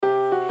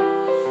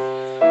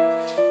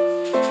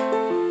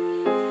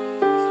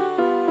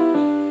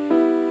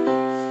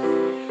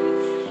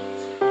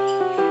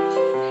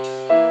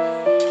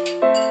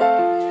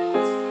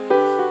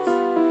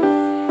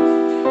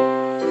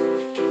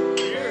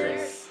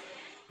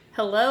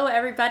Hello,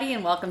 everybody,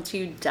 and welcome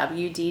to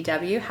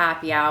WDW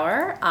Happy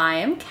Hour. I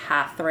am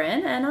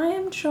Catherine, and I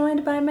am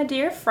joined by my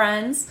dear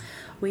friends.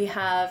 We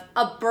have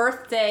a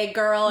birthday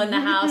girl in the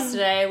house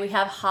today. We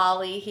have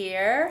Holly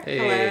here. Hey,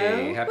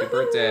 hello. Happy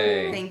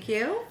birthday. Thank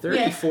you.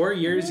 34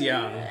 years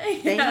young.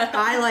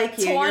 I like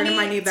you. 20, You're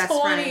my new best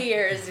 20 friend.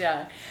 years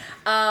young.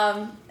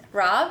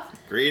 Rob,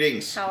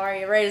 Greetings. how are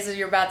you? Right as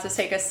you're about to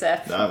take a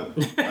sip. I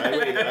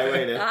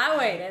waited. I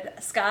waited.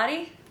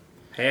 Scotty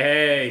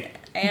Hey.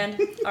 and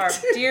our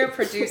dear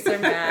producer,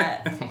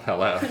 Matt.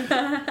 Hello.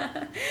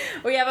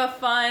 We have a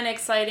fun,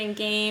 exciting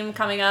game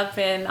coming up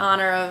in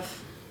honor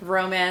of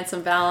romance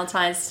and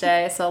Valentine's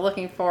Day, so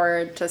looking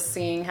forward to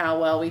seeing how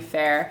well we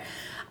fare.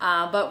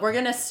 But we're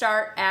going to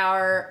start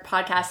our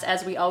podcast,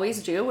 as we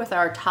always do, with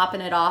our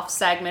Topping It Off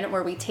segment,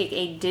 where we take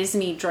a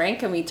Disney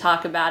drink and we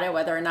talk about it,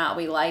 whether or not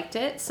we liked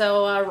it.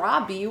 So,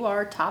 Rob, you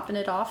are topping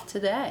it off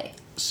today.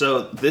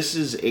 So this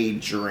is a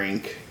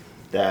drink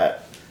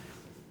that,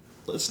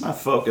 let's not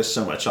focus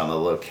so much on the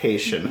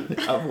location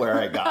of where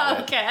I got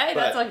it. Okay,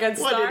 that's a good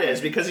start. What it is,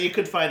 because you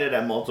could find it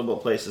at multiple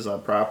places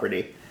on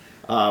property.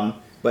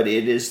 But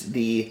it is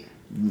the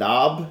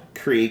Knob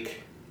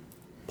Creek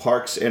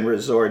Parks and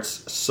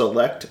Resorts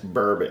Select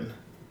Bourbon.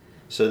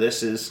 So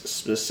this is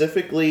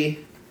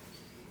specifically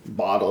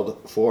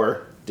bottled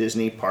for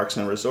Disney Parks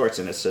and Resorts,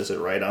 and it says it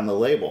right on the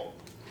label.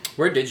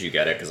 Where did you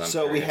get it? Because I'm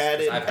So we curious, had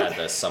 'cause it- I've had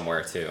this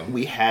somewhere too.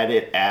 We had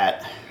it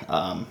at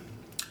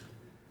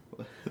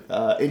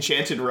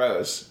Enchanted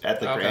Rose at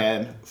the Okay.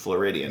 Grand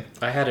Floridian.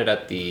 I had it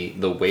at the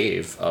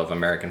Wave of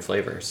American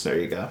Flavors. There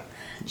you go.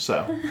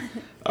 So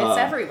It's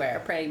everywhere,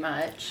 pretty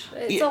much.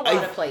 It's yeah, a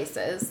lot of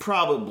places.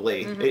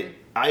 probably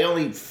I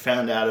only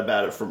found out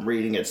about it from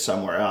reading it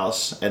somewhere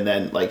else, and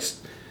then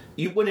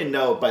you wouldn't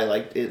know by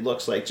it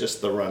looks like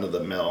just the run of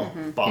the mill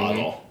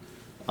bottle,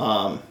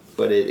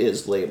 but it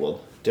is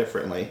labeled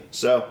differently.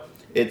 So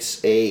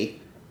it's a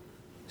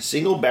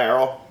single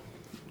barrel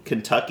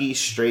Kentucky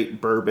straight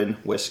bourbon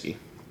whiskey,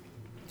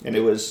 and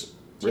it was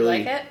Do you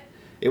really. like it?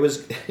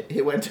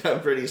 It went down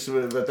pretty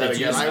smooth, but then Did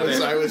you again, have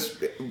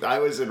I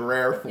was in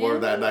rare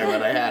form that night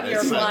when I had it.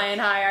 You're so- flying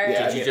higher.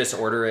 Yeah. Did you just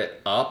order it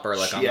up or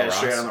like on the Yeah, rocks?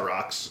 straight on the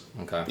rocks.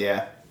 Okay.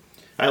 Yeah,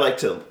 I like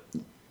to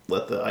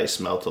let the ice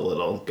melt a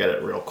little, get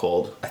it real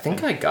cold. I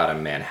think I got a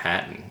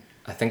Manhattan.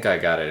 I think I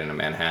got it in a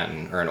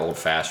Manhattan or an old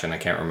fashioned. I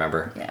can't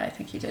remember. Yeah, I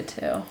think you did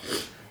too.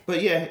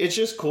 But yeah, it's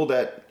just cool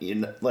that They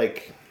have a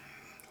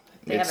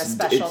it's-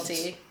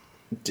 specialty.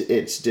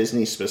 It's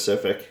Disney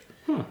specific.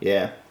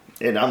 Yeah,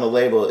 and on the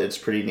label, it's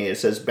pretty neat. It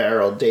says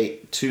barrel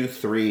date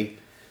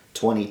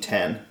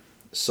 2/3/2010,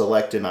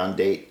 selected on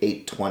date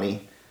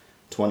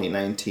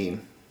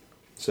 8/20/2019.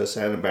 So it's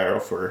had a barrel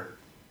for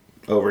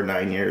over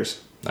 9 years.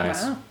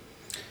 Nice. Wow.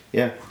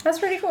 Yeah. That's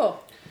pretty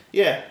cool.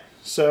 Yeah,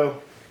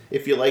 so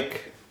if you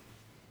like,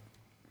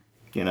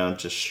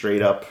 just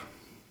straight up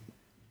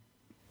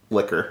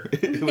liquor,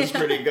 it was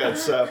pretty good,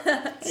 so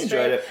I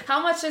enjoyed it.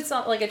 How much did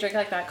a drink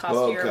like that cost?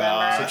 Oh, Do you remember?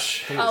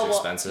 gosh. I think it was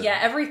expensive. Yeah,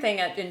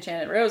 everything at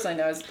Enchanted Rose I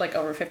know is like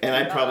over $50. And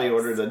I probably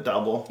ordered a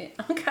double,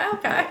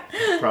 Okay.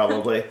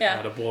 probably.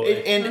 Yeah.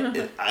 Attaboy.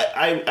 And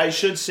I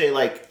should say,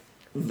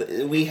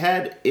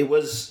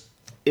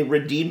 it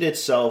redeemed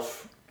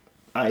itself,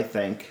 I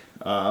think.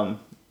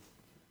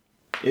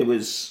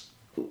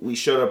 We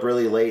showed up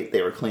really late,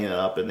 they were cleaning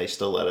up, and they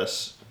still let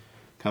us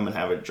come and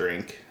have a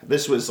drink.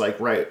 This was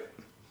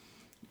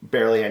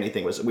barely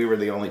anything we were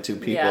the only two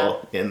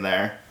people in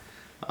there.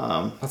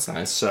 That's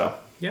nice. So,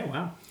 Yeah,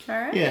 wow. All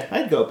right. yeah,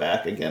 I'd go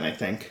back again, I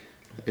think.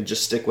 And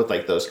just stick with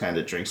those kind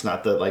of drinks,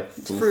 not the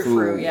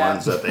Frou-frou, yeah.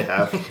 ones that they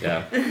have.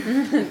 Yeah.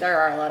 There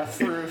are a lot of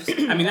fruits.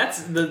 I mean,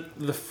 that's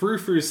the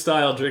frou-frou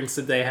style drinks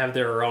that they have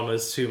there are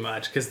almost too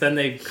much, because then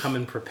they come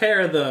and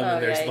prepare them,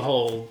 and there's yeah. the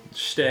whole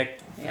shtick.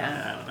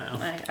 Yeah. I don't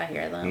know. I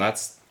hear them.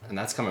 And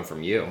that's coming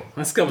from you.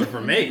 That's coming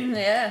from me.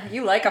 Yeah,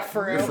 you like a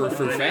fruit. Frou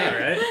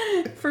fan.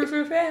 Right?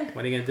 Fruit fan.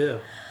 What are you going to do?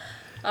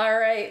 All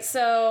right,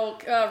 so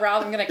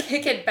Rob, I'm going to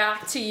kick it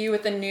back to you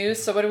with the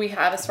news. So what do we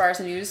have as far as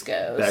news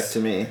goes? Back to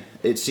me.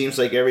 It seems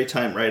like every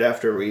time right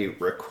after we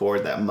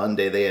record that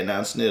Monday, they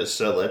announce news.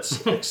 So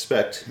let's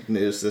expect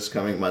news this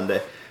coming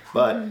Monday.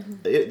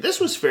 But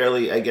this was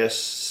fairly, I guess,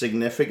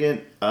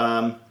 significant.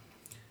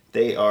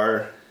 They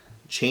are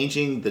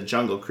changing the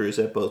Jungle Cruise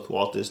at both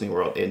Walt Disney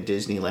World and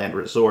Disneyland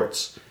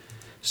resorts.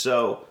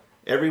 So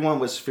everyone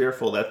was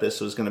fearful that this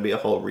was going to be a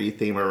whole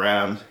re-theme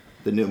around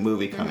the new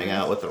movie coming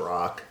out with The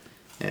Rock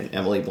and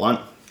Emily Blunt,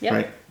 Yep.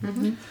 right?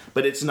 Mm-hmm.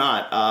 But it's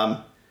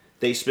not.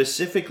 They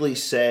specifically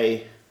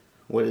say,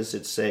 what does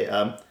it say?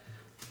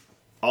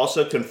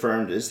 Also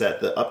confirmed is that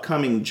the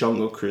upcoming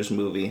Jungle Cruise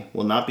movie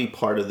will not be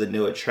part of the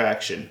new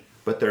attraction,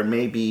 but there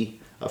may be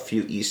a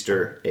few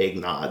Easter egg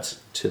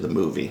nods to the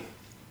movie.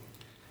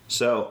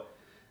 So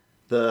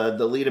the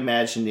lead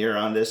Imagineer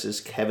on this is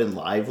Kevin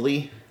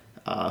Lively,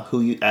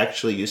 who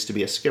actually used to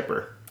be a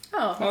skipper.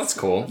 Oh, Well, that's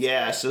cool.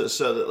 Yeah, so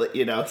that,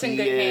 it's in he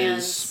good is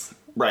hands.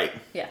 right.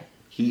 Yeah.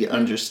 He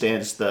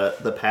understands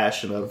the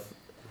passion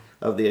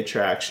of the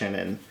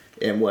attraction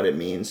and what it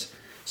means.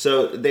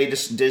 So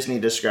Disney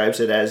describes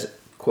it as,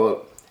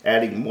 quote,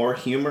 adding more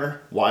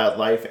humor,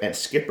 wildlife, and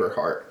skipper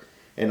heart,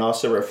 and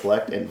also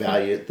reflect and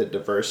value the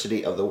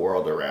diversity of the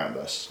world around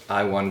us.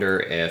 I wonder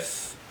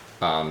if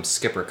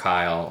Skipper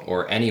Kyle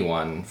or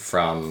anyone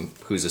from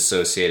who's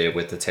associated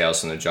with the Tales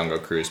from the Jungle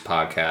Cruise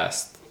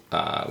podcast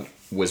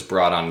was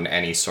brought on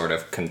any sort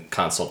of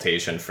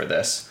consultation for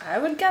this. I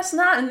would guess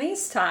not in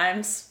these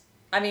times.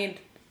 I mean,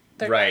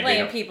 they're Right, laying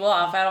you know. people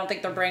off. I don't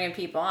think they're bringing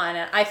people on.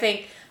 And I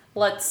think,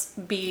 let's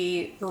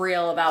be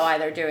real about why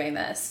they're doing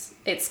this.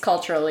 It's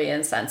culturally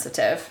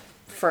insensitive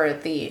for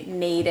the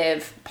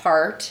native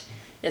part.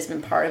 It's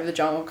been part of the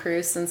Jungle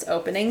Cruise since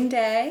opening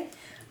day.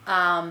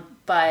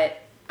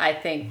 But I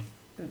think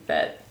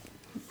that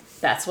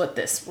that's what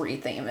this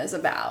retheme is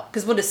about.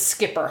 Because what does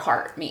skipper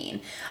heart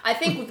mean? I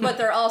think what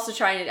they're also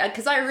trying to...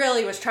 Because I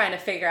really was trying to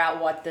figure out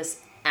what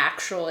this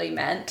actually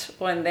meant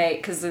when they...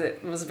 Because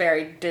it was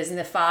very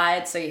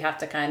Disneyfied, so you have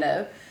to kind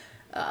of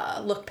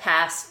look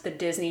past the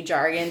Disney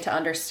jargon to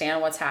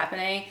understand what's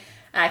happening.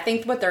 And I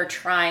think what they're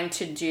trying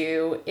to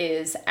do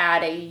is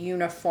add a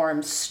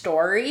uniform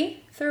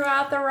story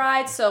throughout the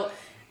ride. So...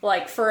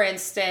 Like, for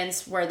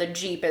instance, where the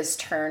Jeep is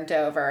turned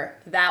over,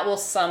 that will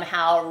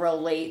somehow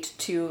relate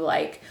to,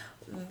 like,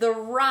 the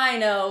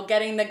rhino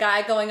getting the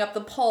guy going up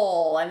the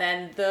pole, and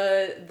then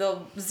the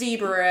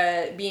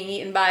zebra being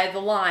eaten by the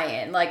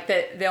lion. Like,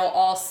 that they'll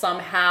all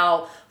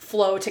somehow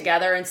flow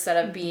together instead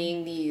of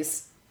being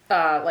these,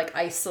 like,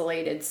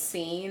 isolated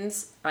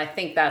scenes. I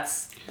think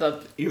that's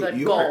the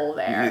goal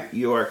there.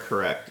 You are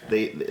correct.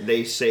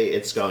 They say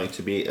it's going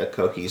to be a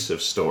cohesive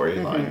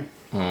storyline,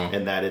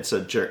 and that it's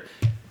a journey.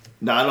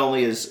 Not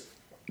only is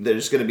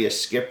there's going to be a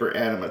skipper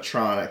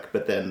animatronic,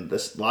 but then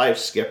this live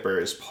skipper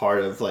is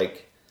part of,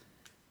 like...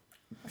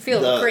 I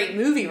feel a great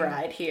movie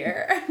ride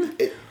here.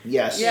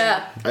 Yes.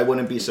 Yeah. I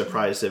wouldn't be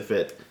surprised if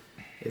it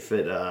goes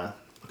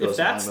If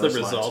that's along the those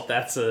result, lines.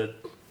 that's a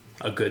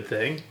good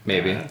thing.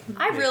 Maybe.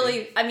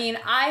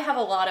 I have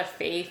a lot of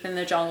faith in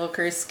the Jungle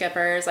Cruise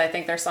skippers. I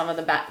think they're some of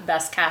the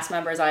best cast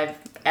members I've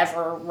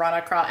ever run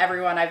across.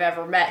 Everyone I've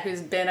ever met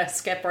who's been a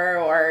skipper,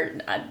 or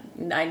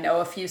I know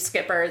a few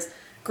skippers.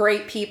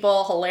 Great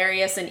people,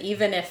 hilarious, and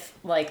even if,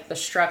 like, the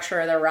structure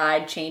of the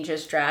ride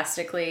changes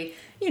drastically,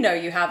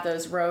 you have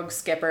those rogue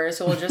skippers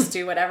who will just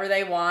do whatever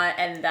they want,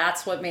 and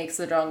that's what makes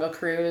the Jungle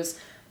Cruise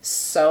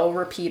so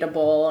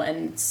repeatable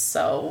and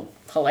so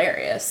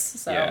hilarious.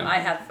 So Yeah.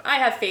 I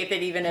have faith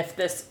that even if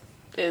this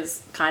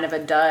is kind of a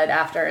dud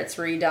after it's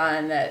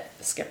redone, that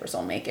the skippers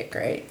will make it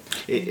great.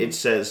 It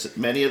says,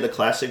 many of the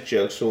classic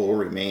jokes will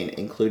remain,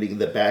 including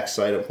the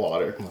backside of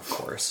water, Of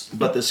course.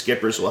 but the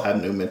skippers will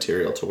have new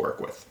material to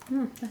work with.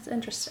 That's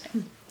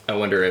interesting. I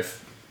wonder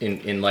if,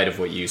 in light of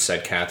what you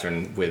said,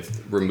 Catherine,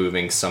 with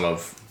removing some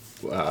of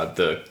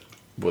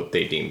what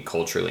they deem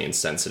culturally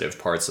insensitive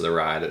parts of the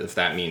ride, if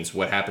that means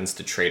what happens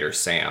to Trader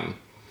Sam,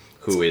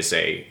 who is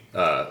a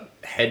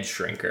head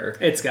shrinker.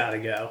 It's got to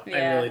go. I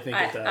really think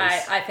it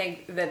does. I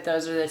think that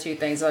those are the two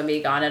things that'll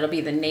be gone. It'll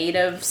be the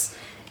natives,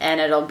 and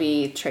it'll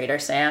be Trader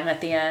Sam at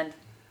the end.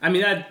 I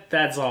mean,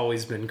 that's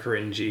always been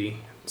cringy.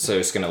 So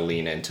it's going to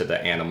lean into the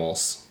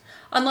animals.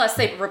 Unless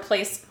they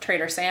replace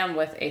Trader Sam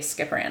with a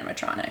skipper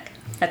animatronic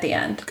at the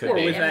end. Could Or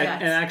be. with Yeah.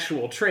 an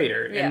actual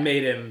trader Yeah. and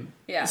made him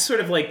Yeah. sort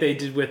of like they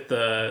did with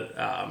the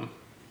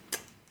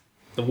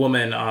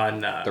woman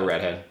on The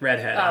redhead.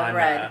 Redhead Oh, on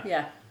Red,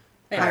 yeah.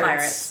 And Pirates.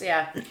 Pirates,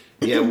 yeah.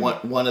 Yeah,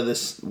 one of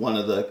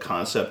the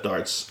concept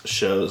arts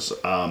shows,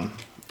 and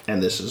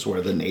this is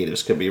where the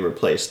natives could be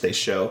replaced. They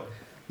show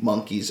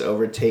monkeys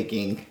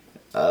overtaking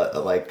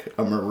like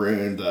a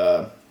marooned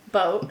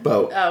Boat.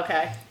 boat. Oh,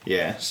 okay.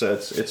 Yeah, so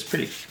it's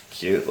pretty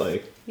cute.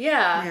 Like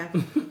Yeah.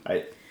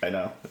 Yeah. I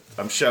know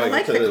I'm I showing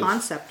like it to the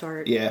concept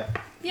art. Yeah,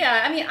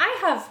 Yeah, I mean,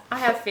 I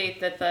have faith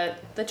that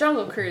the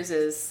Jungle Cruise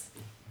is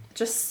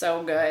just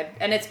so good,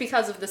 and it's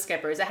because of the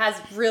skippers. It has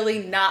really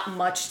not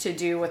much to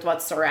do with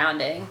what's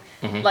surrounding.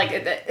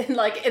 Like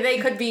they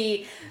could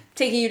be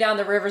taking you down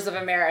the rivers of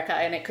America,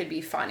 and it could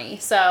be funny.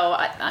 So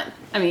I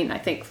mean, I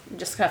think we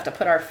just have to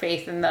put our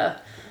faith in the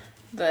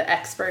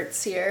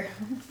experts here.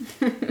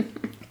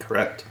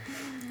 correct.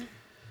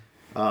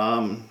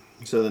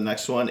 So the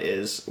next one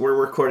is, we're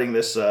recording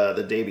this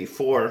the day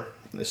before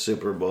the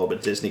Super Bowl,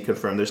 but Disney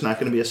confirmed there's not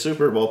going to be a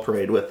Super Bowl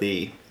parade with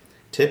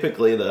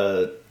typically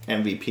the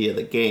MVP of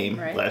the game.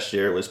 Right. Last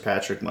year it was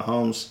Patrick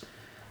Mahomes.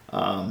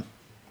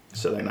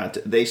 So they're not.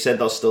 They said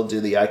they'll still do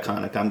the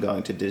iconic "I'm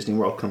going to Disney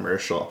World"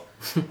 commercial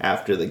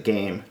after the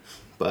game,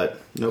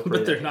 but no parade.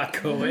 but they're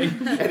not going.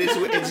 And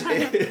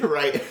it's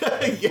right.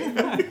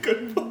 Yeah,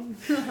 good point.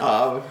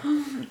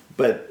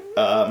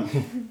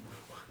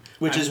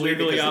 Which is I'm weird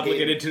legally because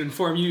obligated to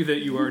inform you that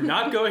you are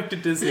not going to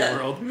Disney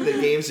World. the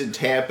game's in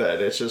Tampa,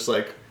 and it's just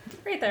like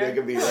Right they there.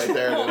 could be right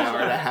there in an hour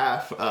and a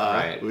half.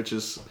 Right. Which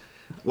is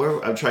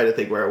where I'm trying to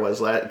think where it was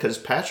last, because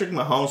Patrick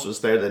Mahomes was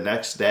there the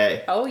next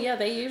day. Oh yeah,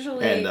 they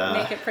usually And,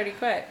 make it pretty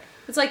quick.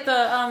 It's like the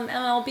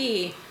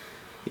MLB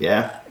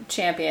Yeah,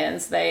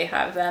 champions. They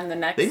have them the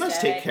next day. they must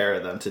take care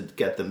of them to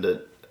get them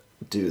to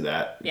do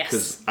that. Yes.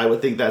 Because I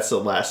would think that's the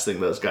last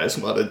thing those guys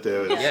want to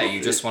do. Yeah, you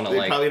just want to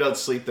They probably don't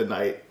sleep the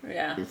night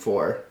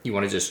before. you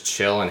want to just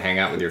chill and hang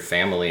out with your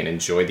family and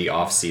enjoy the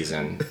off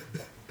season.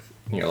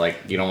 You're like,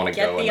 you don't want to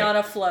Get go me and on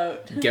a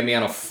float. get me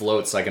on a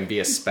float so I can be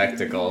a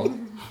spectacle.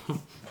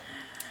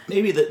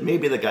 Maybe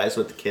the guys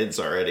with the kids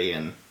already,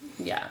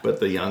 Yeah. but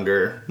the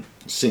younger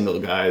single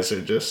guys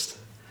are just.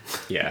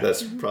 Yeah.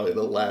 That's probably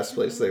the last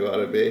place they want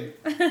to be.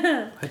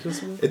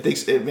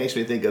 It makes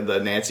me think of the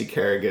Nancy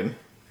Kerrigan.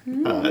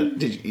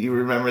 Did you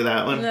remember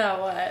that one?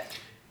 No, what?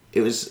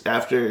 It was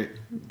after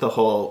the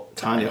whole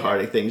Tanya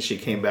Harding thing. She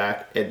came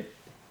back, and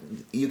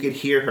you could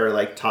hear her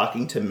like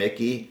talking to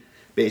Mickey,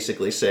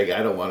 basically saying,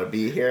 "I don't want to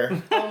be here."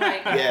 Oh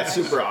my god. Yeah, it's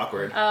super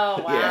awkward.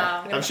 Oh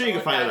wow. Yeah, I'm sure you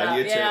can find it on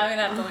YouTube. Yeah, I'm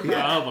gonna have to look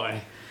that Oh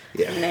boy.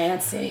 Yeah.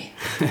 Nancy.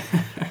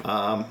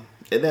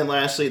 And then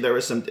lastly, there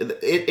was some.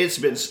 It's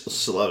been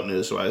slow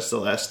news-wise the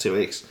last 2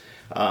 weeks.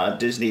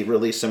 Disney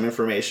released some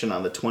information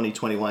on the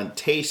 2021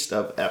 Taste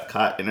of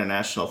Epcot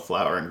International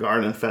Flower and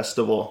Garden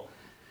Festival.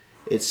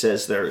 It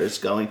says there is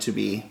going to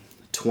be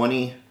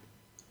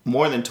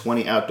more than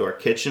 20 outdoor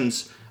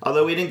kitchens,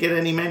 although we didn't get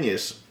any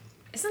menus.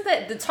 Isn't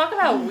that talk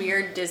about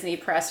weird Disney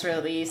press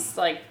release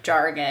like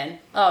jargon?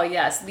 Oh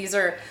yes,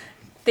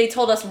 they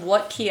told us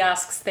what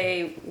kiosks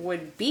they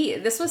would be.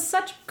 This was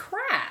such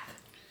crap.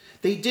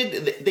 They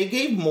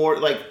gave more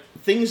like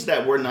things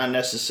that were not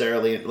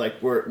necessarily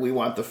like we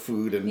want the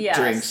food and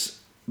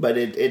drinks, but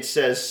it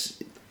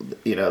says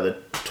the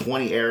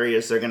 20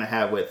 areas they're going to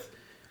have with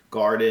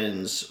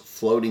gardens,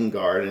 floating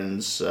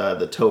gardens,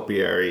 the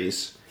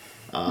topiaries.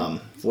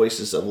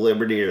 Voices of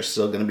Liberty are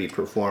still going to be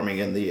performing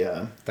in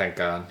the Thank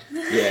God.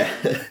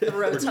 The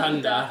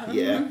rotunda.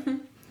 yeah.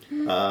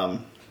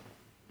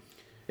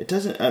 It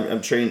doesn't.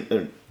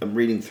 I'm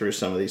reading through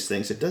some of these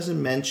things. It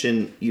doesn't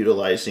mention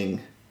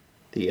utilizing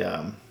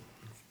the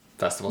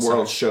Festival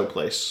World Center.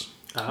 Showplace,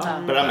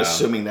 Oh. but I'm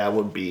assuming that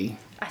would be.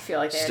 I feel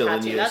like they Still would have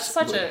in to. use. That's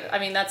such a. I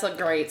mean, that's a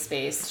great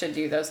space to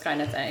do those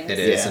kind of things. It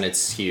is, Yeah. and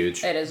it's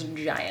huge. It is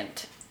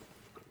giant.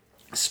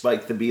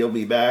 Spike the Bee will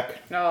be back.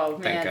 Oh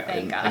man,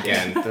 thank God.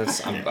 Again,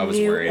 I was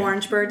New worried.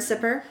 Orange Bird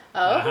sipper.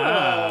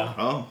 Oh,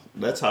 Oh,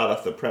 that's hot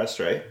off the press,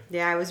 right?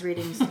 Yeah, I was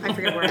reading. I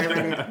forget where I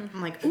read it.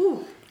 I'm like,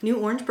 ooh, new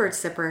Orange Bird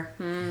sipper.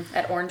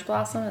 at Orange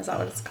Blossom, is that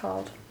what it's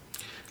called?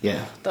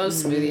 Yeah,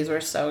 Those smoothies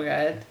were so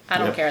good. I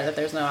don't Yep. care that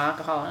there's no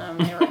alcohol in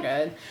them. They were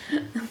good.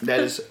 that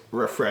is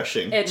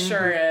refreshing. It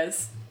sure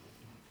is.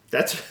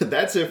 That's it. For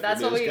That's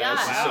what news, we guys.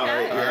 got.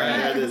 Sorry, Okay. yeah,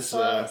 that is.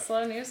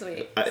 Slow news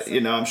week.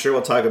 I'm sure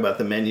we'll talk about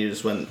the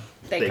menus when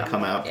They they come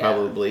come out. out, yeah.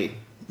 Probably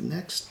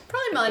next.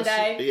 Probably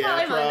Monday.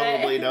 Yeah, Monday.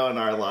 probably knowing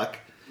our luck,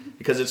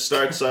 because it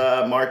starts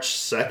March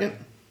 2nd.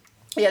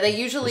 Yeah, they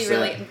usually What's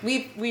really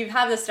that? we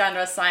have this down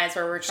to a science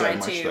where we're Sorry, trying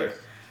March to 3rd.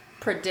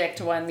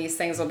 predict when these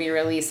things will be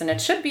released, and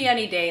it should be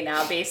any day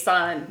now based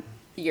on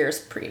years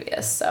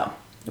previous. So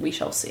we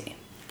shall see.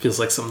 Feels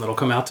like something that'll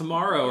come out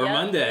tomorrow or Yep,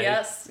 Monday.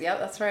 Yes, yep,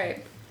 that's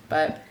right.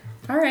 But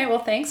all right, well,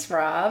 thanks,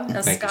 Rob.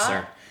 And Thank you, Scott,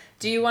 sir.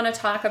 do you want to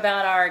talk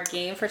about our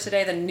game for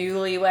today, the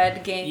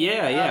Newlywed Game?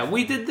 Yeah. of-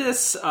 We did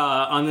this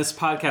on this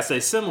podcast,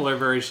 a similar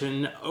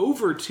version,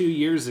 over 2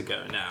 years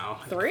ago now.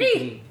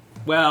 Three?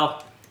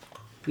 Well,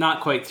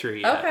 not quite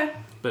 3 yet. Okay.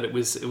 But it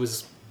was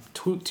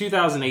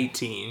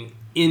 2018,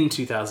 in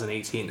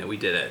 2018 that we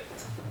did it.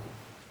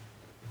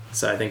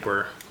 So I think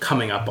we're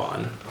coming up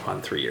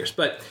on 3 years.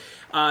 But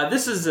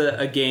this is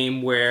a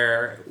game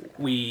where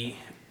we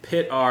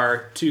pit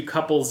our two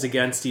couples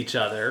against each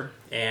other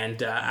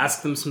and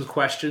ask them some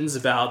questions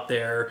about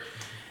their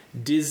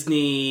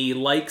Disney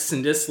likes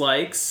and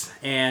dislikes,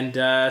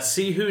 and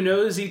see who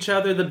knows each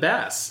other the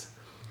best.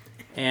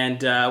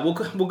 And we'll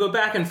go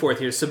back and forth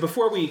here. So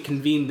before we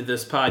convened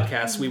this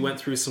podcast, we went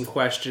through some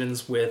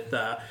questions with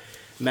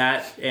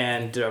Matt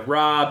and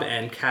Rob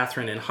and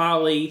Catherine and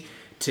Holly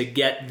to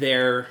get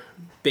their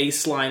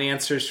baseline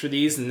answers for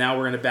these, and now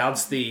we're going to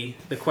bounce the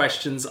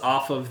questions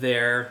off of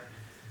their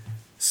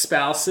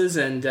spouses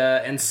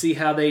and see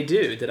how they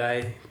do. Did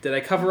I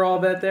cover all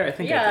that there? I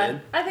think I Yeah,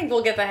 did. I think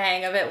we'll get the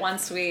hang of it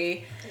once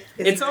we.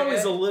 It's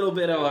always a little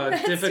bit of a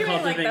It's difficult doing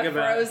to like think the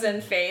about.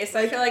 frozen face.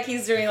 I feel like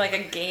he's doing like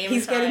a game.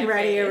 He's getting time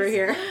ready face. over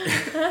here.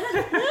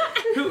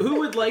 Who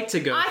would like to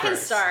go I first? can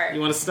start.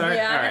 You want to start?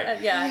 Yeah, All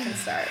right. yeah, I can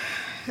start.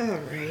 All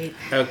right.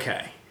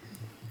 Okay.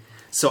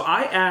 So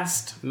I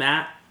asked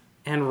Matt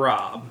and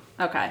Rob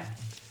Okay.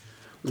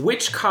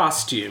 which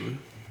costume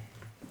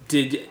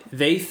did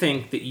they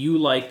think that you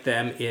liked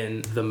them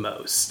in the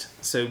most.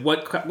 So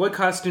what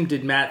costume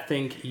did Matt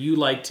think you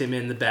liked him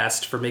in the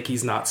best for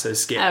Mickey's Not So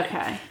Scary?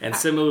 Okay. And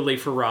similarly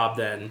for Rob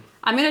then.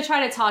 I'm gonna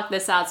try to talk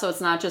this out so it's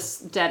not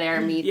just dead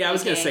air me. Yeah, I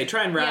was gonna thinking. say,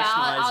 try and Yeah,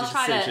 rationalize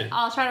your decision.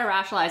 I'll try to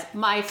rationalize.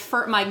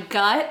 My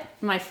gut,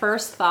 my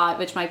first thought,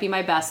 which might be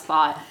my best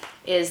thought,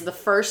 is the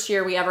first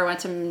year we ever went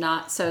to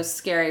Not So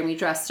Scary and we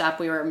dressed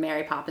up, we were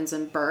Mary Poppins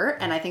and Bert,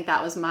 and I think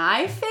that was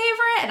my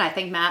favorite, and I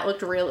think Matt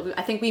looked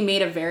I think we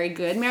made a very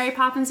good Mary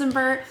Poppins and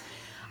Bert.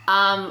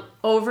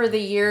 Over the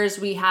years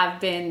we have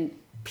been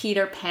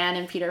Peter Pan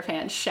and Peter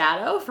Pan's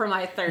Shadow for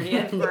my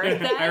 30th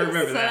birthday. I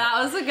remember so that.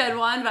 that was a good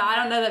one, but I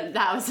don't know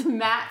that was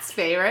Matt's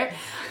favorite.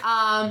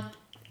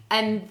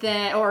 And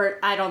then, or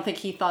I don't think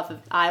he thought that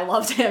I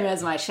loved him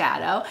as my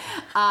shadow.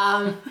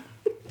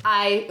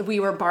 We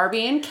were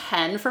Barbie and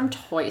Ken from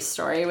Toy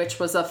Story, which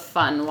was a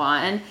fun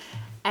one.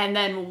 And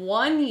then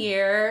one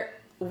year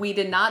we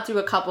did not do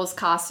a couple's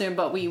costume,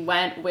 but we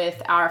went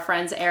with our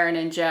friends Aaron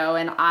and Joe,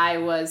 and I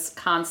was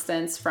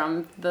Constance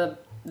from the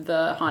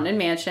Haunted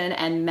Mansion,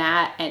 and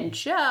Matt and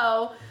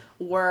Joe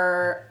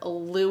were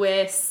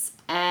Louis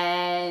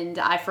and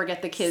I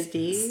forget the kids.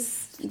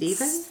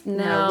 Steven?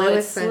 No,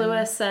 Lewis it's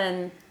Lewis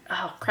and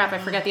oh crap, I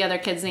forget the other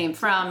kid's name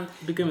from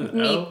Begin with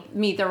O?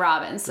 Meet the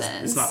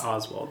Robinsons. It's not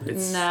Oswald.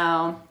 It's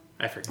No.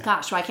 I forget.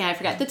 Gosh, why can't I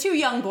forget? The two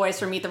young boys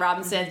from Meet the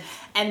Robinsons.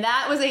 And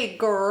that was a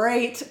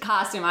great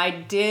costume. I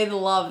did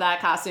love that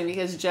costume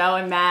because Joe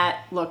and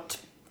Matt looked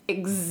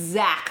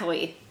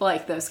exactly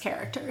like those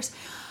characters.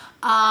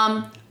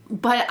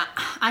 But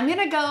I'm going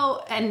to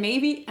go, and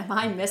maybe, am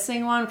I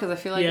missing one? Because I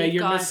feel like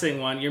You're missing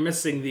one. You're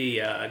missing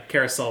the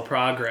Carousel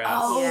Progress.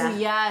 Oh, Yeah.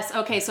 yes.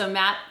 Okay, so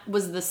Matt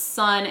was the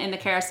son in the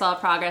Carousel of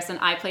Progress, and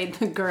I played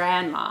the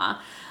grandma.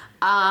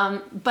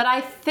 But I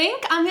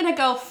think I'm going to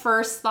go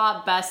first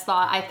thought, best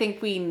thought. I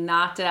think we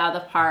knocked it out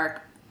of the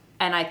park,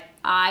 and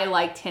I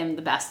liked him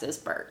the best as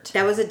Bert.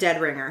 That was a dead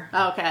ringer.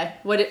 Okay.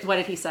 What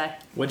did he say?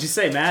 What'd you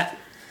say, Matt?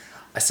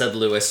 I said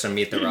Lewis from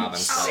Meet the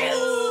Robinsons.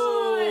 Oh.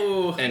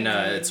 And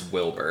it's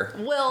Wilbur.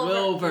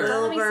 Wilbur.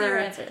 Let me see your Wilbur.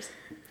 answers.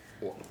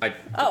 I,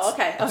 Oh,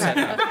 okay.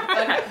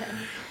 Okay.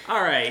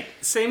 All right.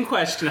 Same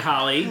question,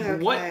 Holly.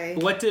 Okay.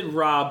 What did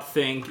Rob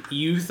think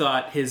you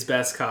thought his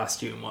best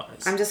costume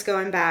was? I'm just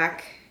going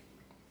back.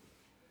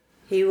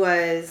 He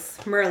was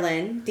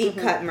Merlin, deep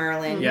cut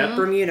Merlin, Yep.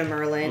 Bermuda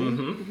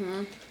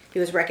Merlin. He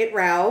was Wreck-It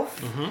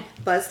Ralph,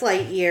 Buzz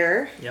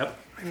Lightyear. Yep.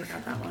 I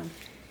got that one.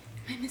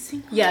 Am I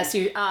missing? Yes,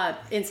 you.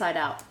 Inside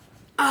Out.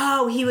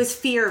 Oh, he was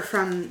Fear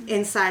from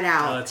Inside Oh,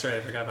 Out. that's right. I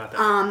forgot about that.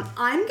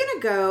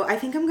 I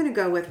think I'm gonna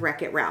go with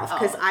Wreck-It Ralph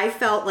because I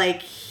felt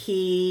like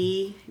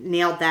he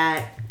nailed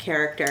that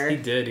character. He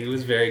did. He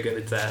was very good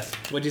at that.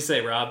 What'd you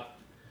say, Rob?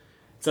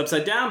 It's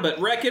upside down, but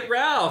Wreck-It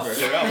Ralph.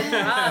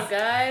 Wow,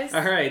 guys.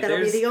 All right.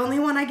 That'll be the only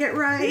one I get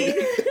right.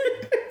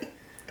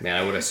 man,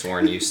 I would have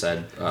sworn you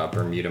said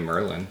Bermuda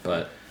Merlin,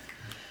 but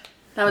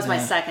That was my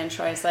second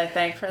choice, I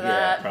think, for Yeah,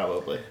 that.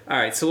 probably. All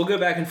right, so we'll go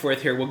back and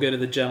forth here. We'll go to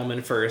the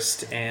gentleman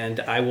first,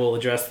 and I will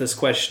address this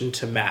question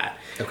to Matt.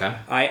 okay.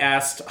 I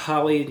asked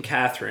Holly and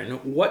Catherine,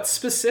 what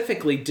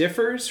specifically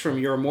differs from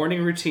your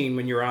morning routine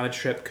when you're on a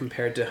trip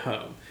compared to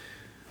home?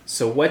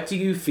 So what do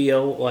you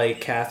feel like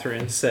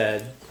Catherine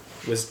said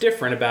was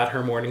different about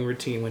her morning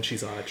routine when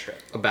she's on a trip?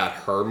 About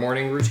her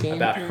morning routine?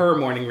 About her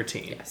morning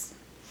routine. Yes.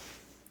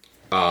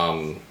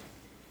 I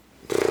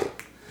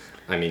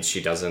mean,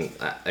 she doesn't.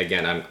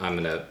 Again, I'm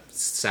gonna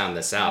sound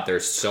this out.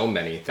 There's so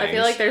many things. I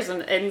feel like there's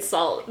an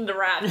insult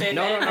wrapped in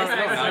no, it. not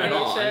at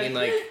all. I mean,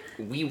 like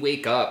we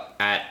wake up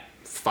at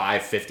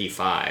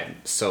 5:55,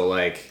 so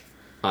like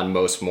on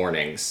most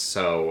mornings.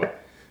 So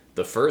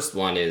the first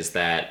one is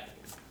that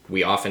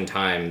we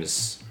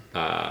oftentimes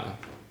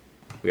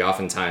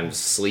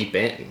sleep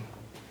in.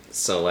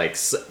 So like,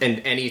 and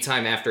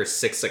anytime after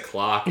 6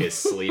 o'clock is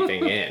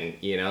sleeping in.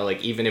 You know,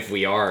 like even if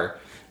we are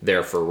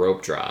there for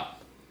rope drop.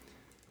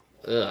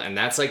 Ugh, and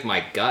that's like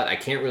my gut. I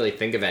can't really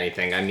think of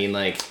anything. I mean,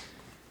 like,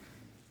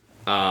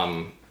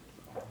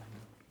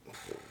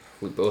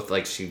 we both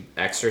like she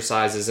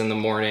exercises in the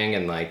morning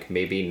and like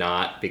maybe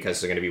not because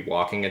they're gonna be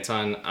walking a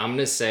ton. I'm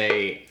gonna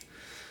say,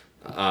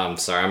 I'm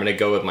gonna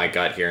go with my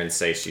gut here and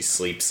say she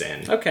sleeps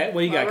in. Okay,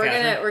 what do you got,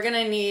 Catherine? We're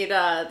gonna need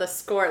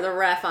the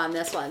ref on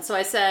this one. So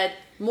I said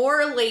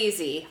more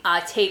lazy,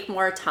 take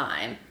more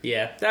time.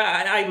 Yeah,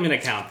 I'm gonna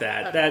count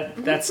that.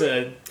 That's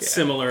a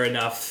similar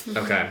enough.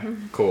 Okay,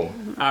 cool.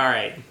 All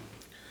right,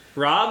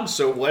 Rob,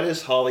 So what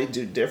does Holly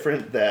do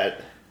different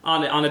that...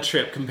 on a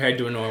trip compared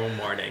to a normal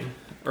morning,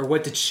 or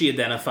what did she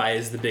identify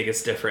as the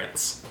biggest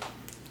difference?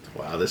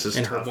 Wow, this is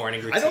In her tough.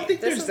 morning I don't think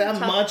This there's is a that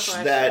tough much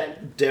question.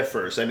 that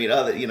differs. I mean,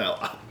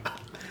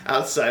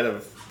 outside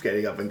of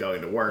getting up and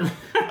going to work.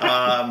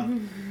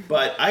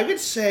 But I would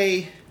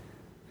say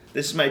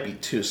this might be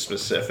too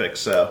specific.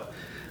 So,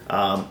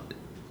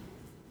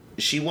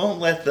 she won't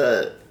let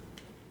the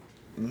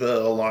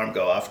alarm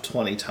go off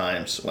 20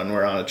 times when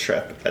we're on a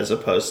trip, as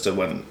opposed to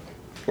when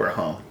we're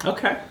home.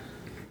 Okay,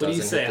 what do you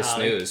Doesn't say, hit the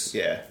Holly? snooze.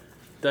 Yeah.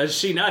 Does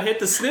she not hit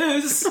the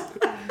snooze?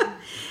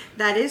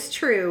 That is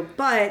true,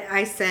 but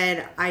I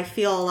said I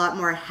feel a lot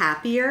more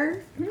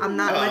happier. I'm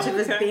not much of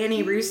a okay.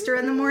 Banny Rooster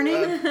in the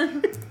morning.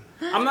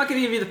 I'm not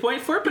going to give you the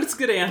point for it, but it's a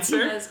good answer.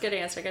 That's a good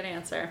answer. Good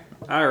answer.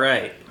 All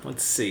right,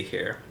 let's see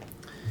here.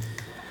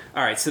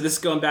 All right, so this is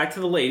going back to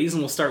the ladies,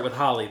 and we'll start with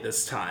Holly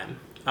this time.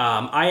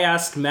 I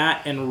asked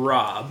Matt and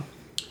Rob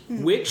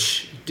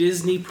which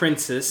Disney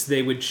princess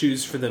they would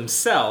choose for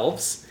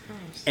themselves,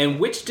 and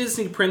which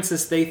Disney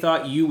princess they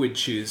thought you would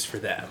choose for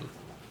them.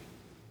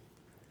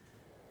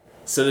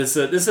 So this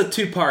is a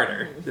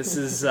two-parter. This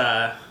is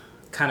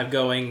kind of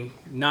going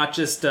not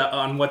just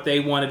on what they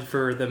wanted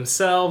for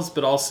themselves,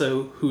 but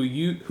also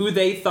who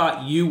they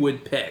thought you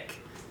would pick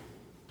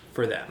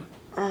for them.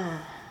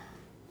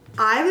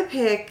 I would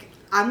pick.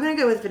 I'm gonna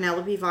go with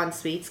Vanellope Von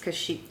Sweets because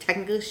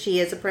she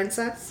is a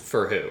princess.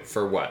 For who?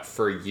 For what?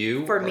 For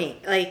you? For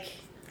me, like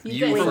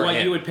You For for what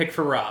him. you would pick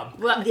for Rob.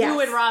 Well, Yes. who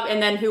would Rob,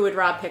 and then who would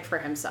Rob pick for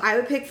himself? I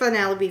would pick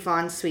Vanellope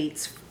Von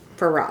Sweets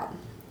for Rob.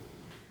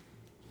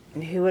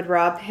 And who would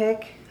Rob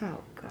pick? Oh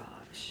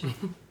gosh.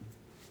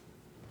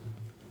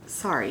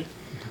 Sorry.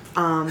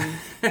 I'm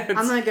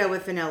gonna go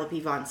with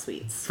Vanellope Von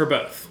Sweets For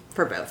both.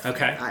 for both.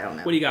 Okay. I don't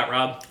know. What do you got,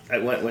 Rob? I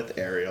went with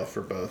Ariel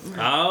for both.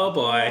 Oh,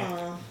 boy.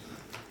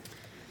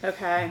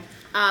 Okay.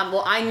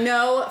 Well, I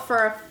know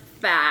for a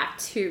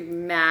fact who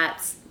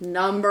Matt's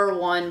number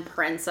one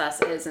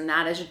princess is, and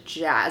that is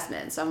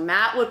Jasmine. So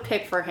Matt would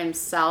pick for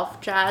himself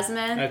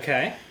Jasmine.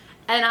 Okay.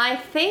 And I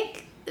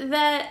think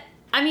that,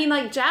 I mean,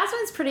 like,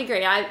 Jasmine's pretty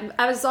great.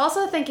 I was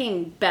also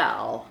thinking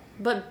Belle,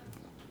 but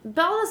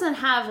Belle doesn't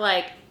have,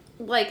 like,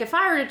 if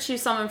I were to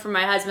choose someone for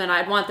my husband,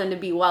 I'd want them to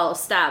be well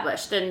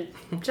established. And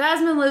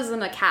Jasmine lives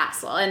in a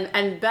castle,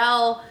 and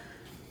Belle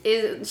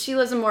she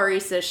lives in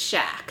Maurice's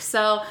shack.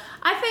 So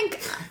I think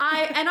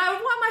I would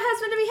want my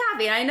husband to be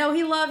happy. And I know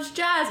he loves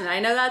Jasmine.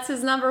 I know that's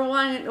his number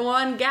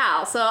one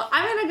gal. So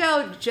I'm gonna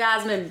go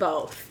Jasmine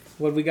both.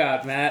 What we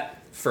got, Matt?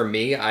 For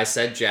me, I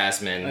said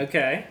Jasmine.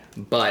 Okay.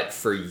 But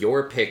for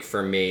your pick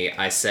for me,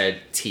 I said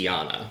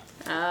Tiana.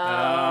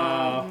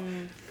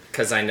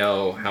 Because I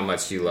know how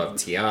much you love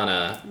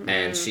Tiana,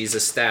 and she's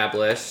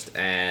established,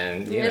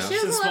 and, you know. She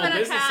She's a doesn't small live in a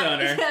business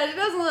owner. Yeah, she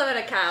doesn't live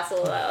in a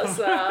castle though,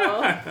 so.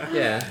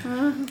 Yeah.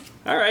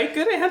 All right,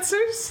 good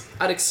answers.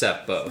 I'd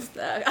accept both.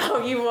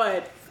 Oh, you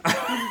would.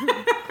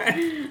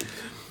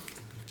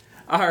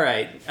 All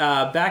right,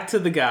 back to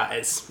the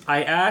guys.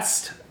 I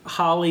asked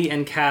Holly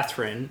and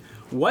Catherine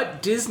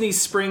what Disney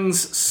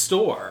Springs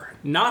store,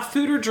 not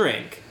food or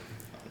drink,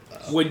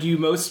 would you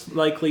most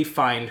likely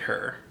find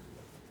her?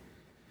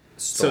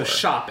 So Store.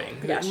 shopping.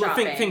 Yeah,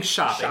 shopping. Think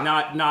shopping,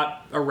 Shop.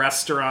 not a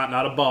restaurant,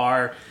 not a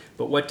bar,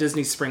 but what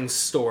Disney Springs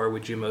store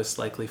would you most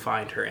likely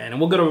find her in? And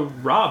we'll go to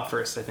Rob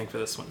first, I think, for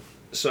this one.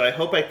 So I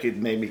hope I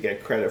could maybe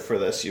get credit for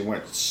this. You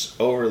weren't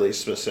overly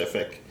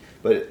specific,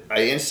 but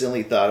I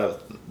instantly thought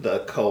of the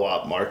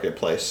Co-op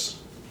Marketplace.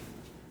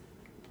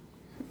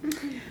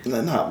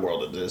 Not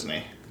World of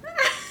Disney.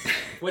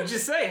 What'd you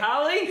say,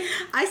 Holly?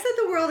 I said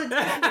the World of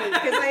Disney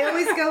because I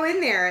always go in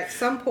there at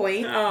some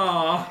point.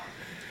 Oh,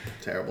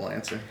 Terrible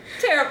answer.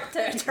 Terrible.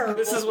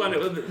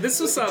 this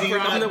was a Do you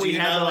problem not, that we do you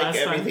had not the like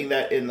last time. everything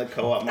that in the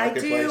Co-op I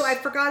Marketplace? do. I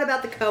forgot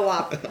about the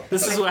co-op.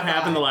 This is what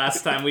happened the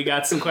last time. We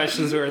got some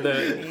questions where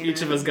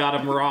each of us got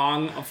them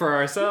wrong for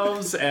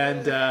ourselves,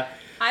 and I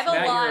have a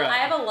Matt, lot. you're up. I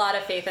have a lot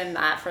of faith in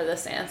Matt for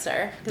this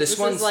answer. This This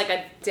one's- is like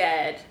a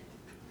dead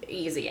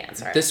easy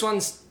answer. This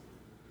one's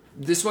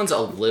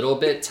a little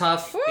bit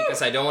tough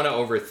because I don't want to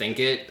overthink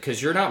it, because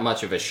you're not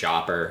much of a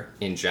shopper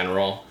in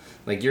general.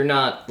 Like, you're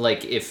not,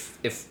 like, if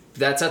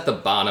that's at the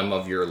bottom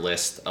of your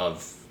list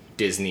of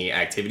Disney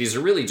activities, or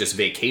really just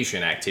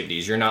vacation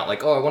activities, you're not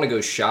like, oh, I want to go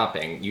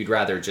shopping. You'd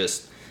rather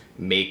just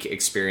make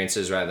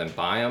experiences rather than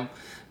buy them.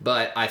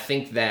 But I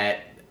think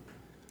that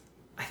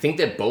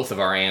both of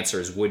our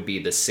answers would be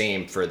the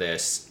same for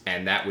this,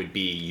 and that would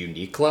be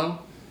Uniqlo.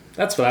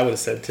 that's what I would have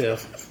said too.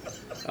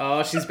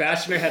 Oh, she's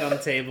bashing her head on the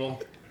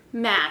table.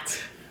 Matt.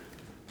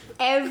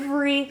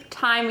 Every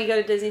time we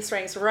go to Disney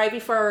Springs, right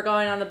before we're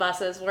going on the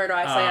buses, where do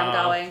I say I'm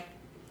going?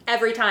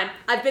 Every time.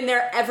 I've been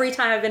there every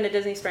time I've been to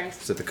Disney Springs.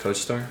 Is it the Coach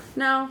store?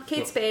 No,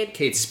 Kate Spade.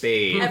 Kate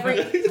Spade.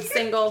 Every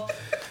single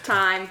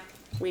time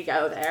we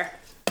go there.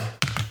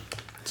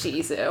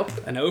 Jeez-oo.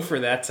 An O for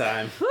that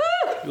time.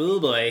 Oh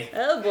boy.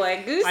 Oh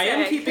boy, goose I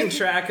am egg. keeping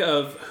track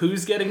of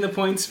who's getting the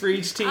points for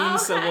each team,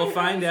 so Okay. we'll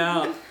find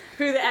out.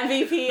 who the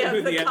MVP Who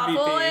of the the couple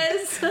MVP.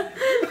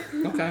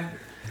 is. Okay.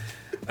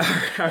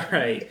 All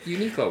right.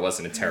 Uniqlo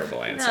wasn't a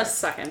terrible answer. No,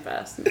 second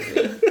best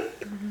movie.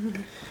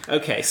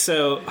 Okay,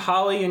 so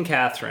Holly and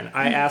Catherine,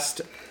 I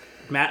asked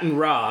Matt and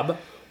Rob,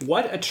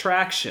 what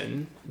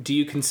attraction do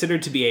you consider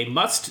to be a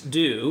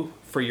must-do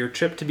for your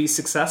trip to be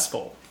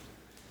successful?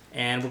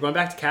 And we're going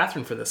back to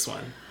Catherine for this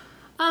one.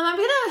 I'm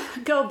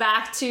gonna go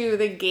back to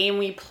the game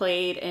we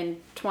played in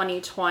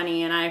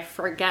 2020, and I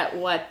forget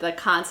what the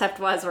concept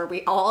was, where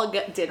we all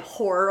did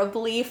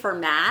horribly for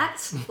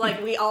Matt.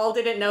 Like, we all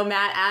didn't know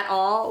Matt at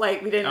all.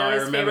 Like, we didn't Oh, know I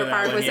his remember favorite that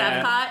part one, was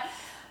yeah. Epcot.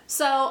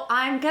 So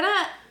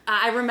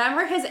I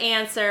remember his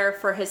answer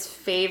for his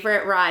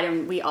favorite ride,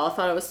 and we all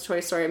thought it was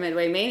Toy Story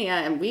Midway Mania,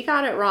 and we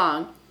got it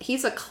wrong.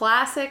 He's a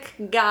classic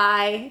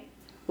guy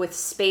with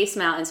Space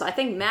Mountain. So I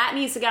think Matt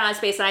needs to get on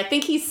Space, and I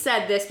think he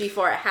said this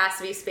before, it has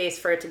to be space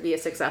for it to be a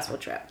successful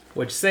trip.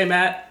 What'd you say,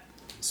 Matt?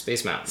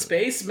 Space Mountain.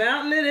 Space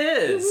Mountain it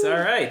is. All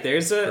right,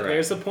 there's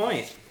a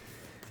point.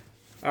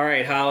 All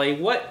right,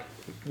 Holly, what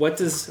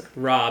does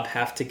Rob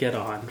have to get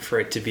on for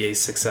it to be a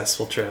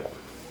successful trip?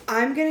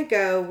 I'm gonna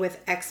go with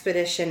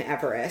Expedition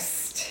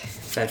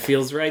Everest. That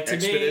feels right to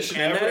Expedition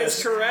me, and that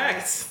is Everest.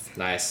 correct.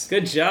 Nice.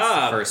 Good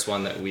job. First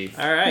one that we've...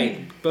 All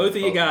right, both of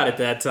you got it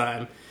that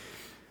time.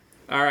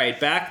 All right,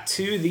 back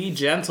to the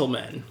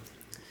gentlemen.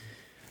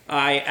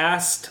 I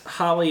asked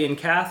Holly and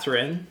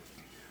Catherine,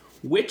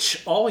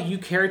 which all you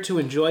care to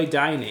enjoy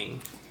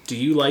dining do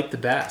you like the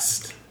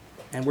best?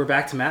 And we're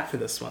back to Matt for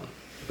this one.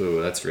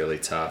 Ooh, that's really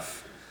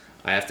tough.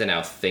 I have to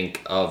now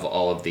think of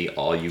all of the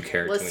all you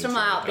care to enjoy. List them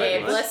out,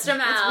 babe. List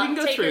them out. We can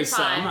go Take through your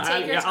some. time.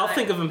 Take your I'll time.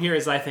 think of them here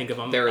as I think of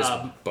them. There is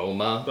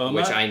Boma, Boma?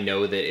 which I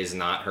know that is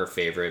not her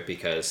favorite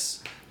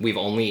because we've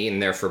only eaten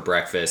there for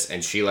breakfast,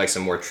 and she likes a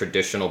more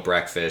traditional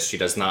breakfast. She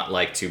does not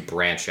like to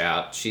branch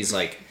out. She's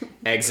like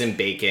eggs and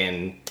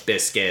bacon,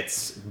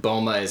 biscuits.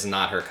 Boma is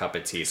not her cup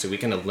of tea, so we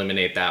can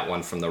eliminate that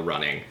one from the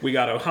running. We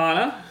got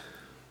Ohana.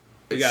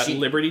 We got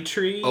Liberty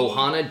Tree.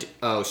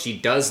 Ohana, she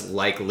does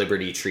like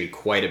Liberty Tree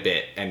quite a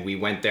bit, and we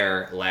went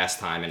there last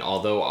time, and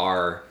although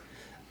our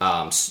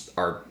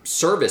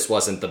service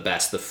wasn't the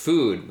best, the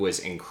food was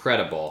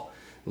incredible.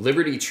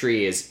 Liberty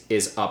Tree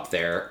is up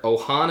there.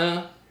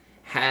 Ohana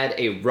had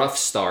a rough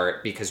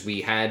start because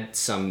we had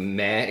some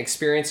meh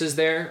experiences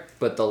there,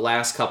 but the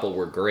last couple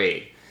were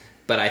great.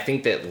 But I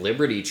think that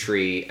Liberty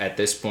Tree at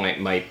this point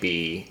might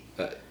be...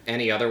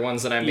 any other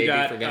ones that I may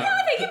be forgetting?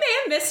 I think you may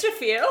have missed a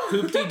few.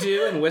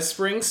 Hoop-de-doo and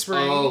Whispering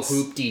Springs. Oh,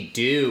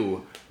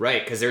 Hoop-de-doo.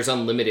 Right, because there's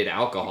unlimited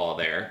alcohol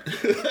there.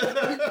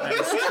 That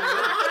is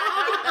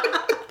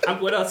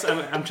true. What else?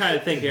 I'm trying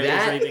to think if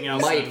there's anything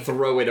else. Might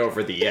throw it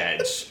over the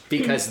edge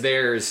because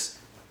there's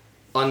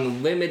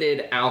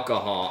unlimited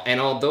alcohol, and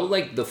although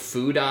like the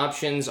food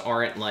options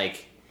aren't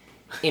like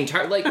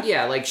entire, like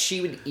yeah, like she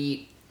would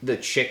eat the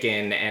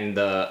chicken and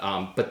the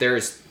but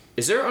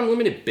is there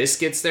unlimited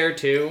biscuits there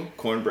too?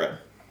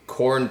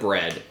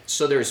 Cornbread.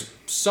 So there's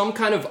some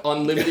kind of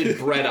unlimited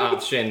bread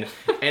option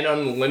and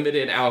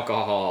unlimited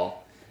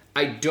alcohol.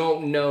 I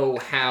don't know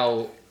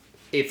how,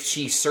 if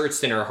she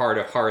searched in her heart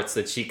of hearts,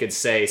 that she could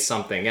say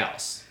something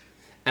else.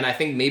 And I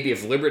think maybe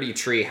if Liberty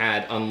Tree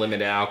had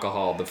unlimited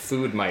alcohol, the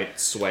food might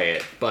sway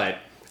it. But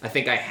I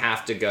think I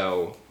have to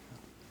go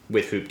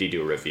with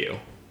Hoop-de-doo review.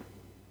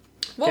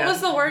 What was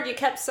the word you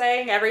kept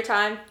saying every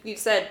time you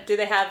said, do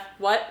they have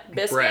what?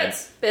 Biscuits? Bread.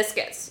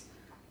 Biscuits.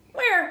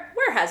 Where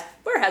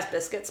has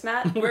biscuits,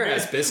 Matt? Where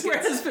has biscuits? Where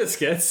has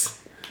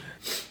biscuits?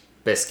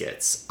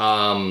 Biscuits.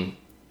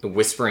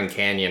 Whispering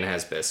Canyon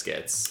has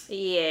biscuits.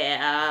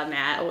 Yeah,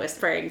 Matt,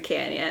 Whispering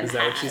Canyon. Is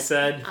that what she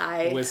said?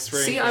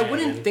 Whispering See, Canyon. I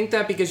wouldn't think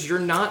that because you're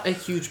not a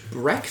huge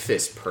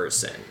breakfast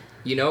person.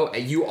 You know,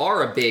 you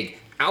are a big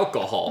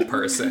alcohol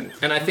person.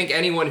 And I think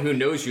anyone who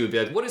knows you would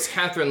be like, what does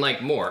Catherine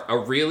like more? A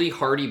really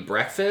hearty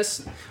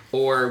breakfast?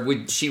 Or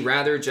would she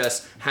rather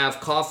just have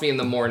coffee in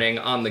the morning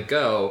on the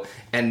go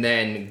and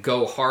then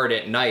go hard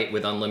at night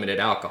with unlimited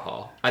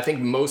alcohol? I think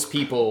most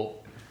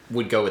people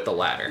would go with the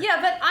latter.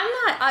 Yeah, but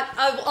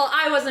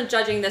I wasn't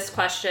judging this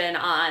question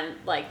on,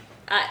 like,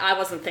 I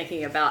wasn't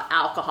thinking about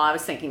alcohol. I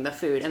was thinking the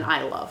food, and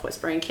I love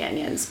Whispering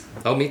Canyon's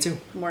Oh, me too.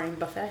 morning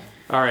buffet.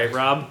 All right,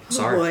 Rob.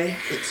 Sorry. boy.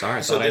 Sorry,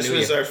 I So thought I this knew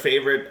was you. our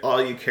favorite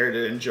all you care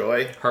to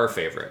enjoy. Her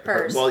favorite.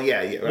 Hers. Well,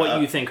 yeah.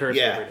 What you think her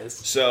yeah. favorite is.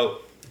 So,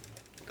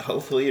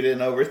 hopefully you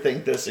didn't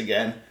overthink this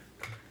again.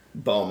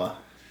 Boma.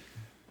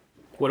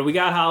 What do we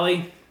got,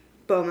 Holly?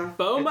 Boma.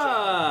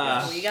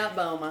 Boma. We got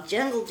Boma.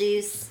 Jungle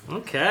juice.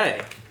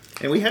 Okay.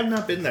 And we have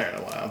not been there in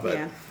a while, but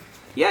Yeah.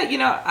 Yeah, you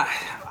know,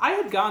 I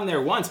had gone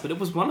there once, but it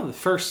was one of the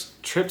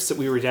first trips that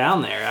we were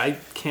down there. I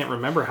can't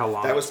remember how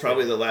long. that was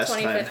probably the last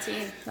time.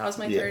 2015. That was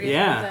my 30th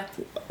Yeah.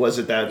 birthday. Was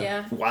it that?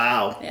 Yeah.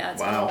 Wow. Yeah, it's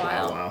wow, been a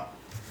while. Wow.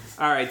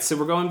 All right, so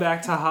we're going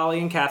back to Holly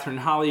and Catherine.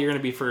 Holly, you're going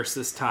to be first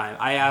this time.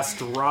 I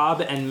asked Rob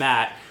and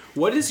Matt,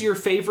 what is your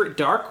favorite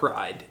dark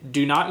ride?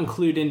 Do not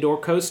include indoor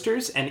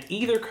coasters, and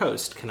either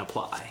coast can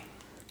apply.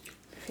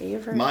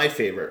 Favorite? My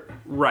favorite.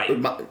 Right.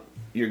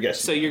 You're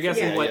guessing. So you're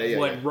guessing Yeah,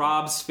 what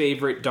Rob's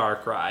favorite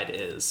dark ride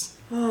is.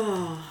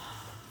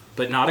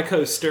 But not a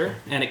coaster,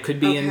 and it could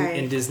be Okay.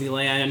 in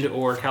Disneyland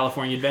or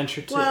California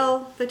Adventure too.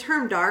 Well, the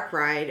term dark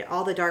ride,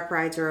 all the dark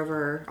rides are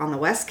over on the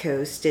West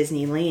Coast,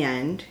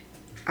 Disneyland.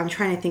 I'm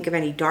trying to think of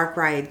any dark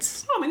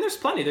rides. I mean, there's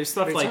plenty. There's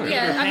stuff like alright.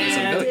 Yeah, I mean,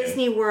 Japan. Okay.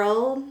 Disney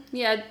World.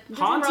 Yeah, Disney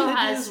Haunted World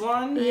has is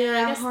one. I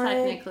Yeah, guess Haunted.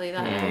 technically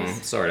that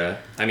is. Sorta.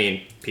 I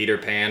mean, Peter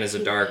Pan is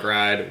a dark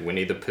ride.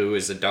 Winnie the Pooh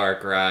is a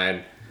dark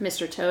ride.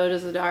 Mr. Toad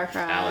is a dark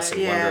ride. Alice in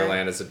Yeah.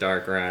 Wonderland is a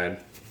dark ride.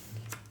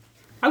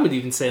 I would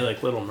even say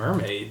like Little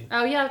Mermaid.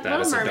 Oh yeah, That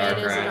Little is a Mermaid dark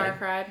is a ride. dark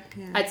ride.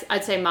 Yeah.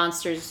 I'd say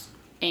Monsters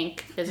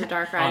Inc. is a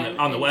dark ride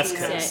On the in West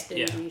DCA Coast, in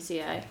yeah.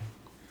 DCA.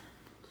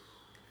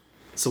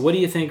 So what do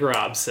you think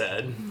Rob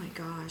said? Oh my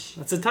gosh.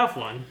 That's a tough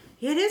one.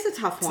 It is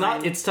a tough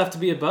one. It's tough to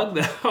be a bug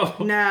though.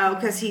 No,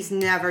 because he's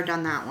never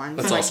done that one.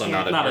 That's So I also can't-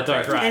 not a Not a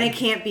dark ride. And it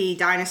can't be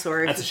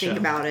Dinosaur if That's you a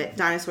think show. about it.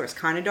 Dinosaur's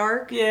kind of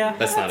dark. Yeah,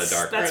 That's not a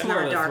dark That's ride.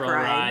 more Not of a a dark thrill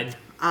ride. ride.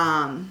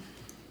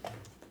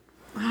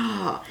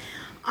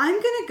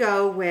 I'm gonna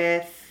go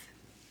with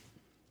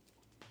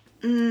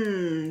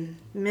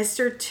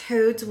Mr.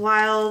 Toad's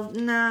Wild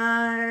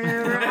Ride.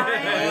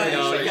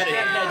 No, you gotta-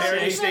 I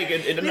already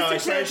stated. No, I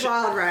Mr. Toad's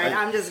Wild Ride.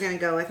 I'm just gonna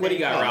go with What do it.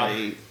 you got,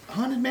 Rob?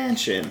 Haunted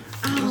Mansion.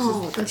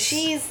 Oh,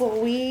 jeez,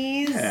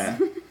 Louise. Yeah.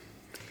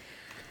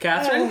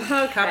 Catherine,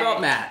 Oh, okay. how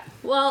about Matt?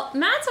 Well,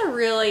 Matt's a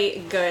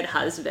really good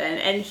husband,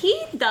 and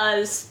he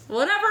does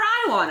whatever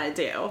I want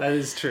to do. That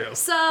is true.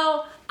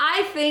 So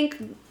I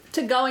think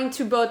to going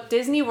to both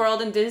Disney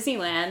World and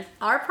Disneyland,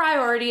 our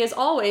priority is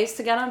always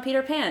to get on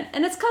Peter Pan.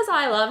 And it's because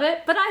I love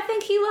it, but I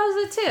think he loves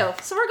it too.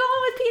 So we're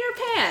going with Peter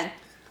Pan.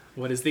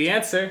 What is the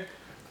answer?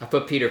 I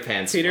put Peter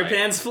Pan's Peter Flight.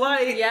 Pan's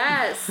Flight.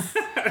 Yes.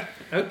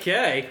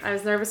 Okay. I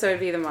was nervous it would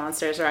be the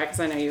Monsters ride because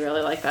I know you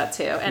really like that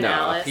too. And No,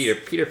 Alice.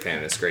 Peter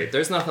Pan is great.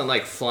 There's nothing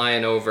like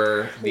flying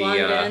over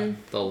London.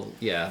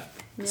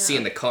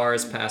 seeing the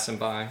cars passing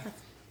by.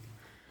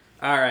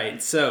 All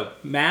right, so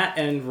Matt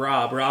and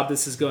Rob. Rob,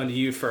 this is going to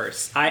you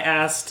first. I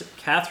asked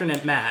Catherine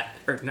and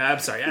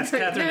asked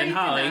Catherine and you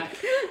Holly,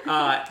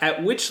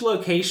 at which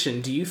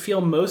location do you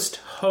feel most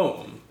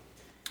home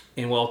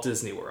in Walt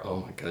Disney World?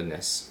 Oh my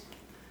goodness.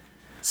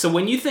 So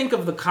when you think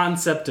of the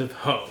concept of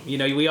home,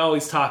 we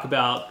always talk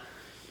about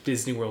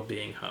Disney World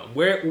being home.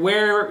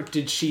 Where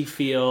did she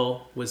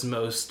feel was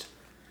most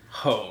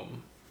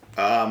home?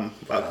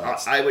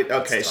 I would.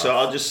 Okay, so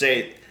I'll just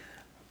say.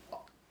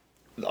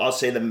 I'll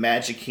say the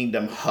Magic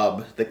Kingdom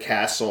hub, the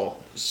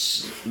castle,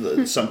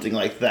 something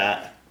like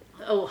that.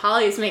 Oh,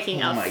 Holly's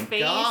making Oh a my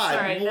face God!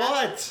 right now.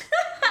 What?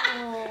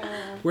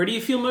 Where do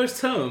you feel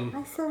most home?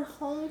 I said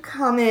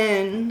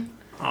homecoming.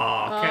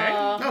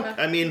 Aw, okay.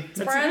 No, I mean,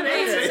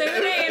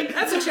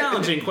 That's a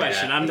challenging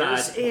question. Yeah. I'm not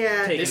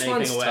Yeah. taking This anything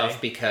one's away. tough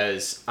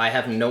because I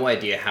have no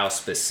idea how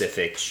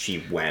specific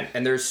she went.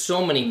 And there's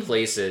so many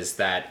places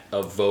that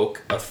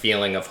evoke a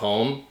feeling of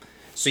home.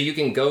 So you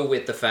can go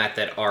with the fact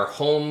that our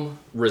home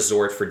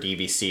resort for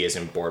DVC is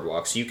in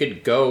Boardwalk. So you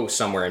could go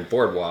somewhere in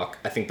Boardwalk.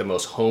 I think the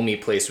most homey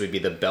place would be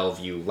the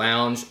Bellevue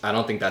Lounge. I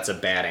don't think that's a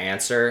bad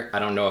answer. I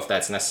don't know if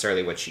that's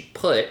necessarily what she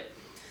put.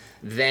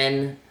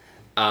 Then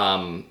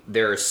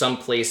there are some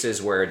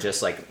places where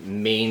just like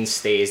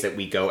mainstays that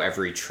we go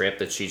every trip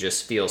that she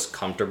just feels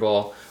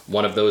comfortable.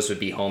 One of those would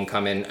be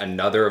Homecoming.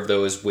 Another of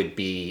those would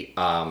be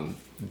I'm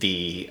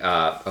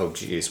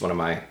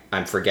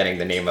forgetting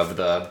the name of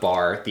the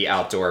bar, the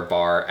outdoor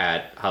bar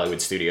at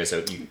Hollywood Studios.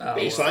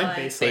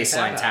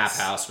 Baseline Tap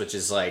House, which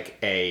is like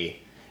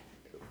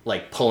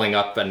pulling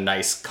up a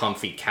nice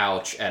comfy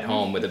couch at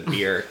home with a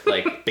beer.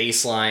 Like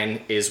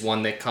Baseline is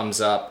one that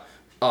comes up.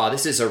 Oh,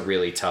 this is a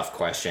really tough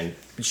question.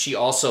 She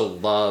also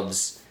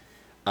loves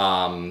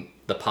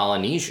the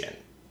Polynesian.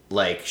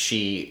 Like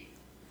she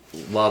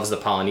loves the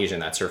Polynesian.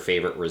 That's her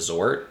favorite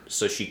resort.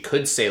 So she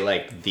could say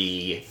like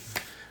the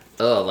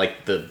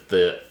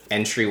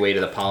entryway to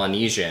the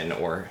Polynesian,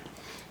 or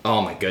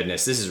oh my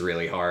goodness, this is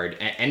really hard.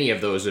 Any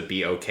of those would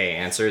be okay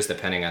answers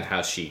depending on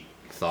how she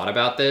thought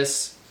about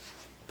this.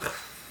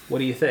 What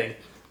do you think?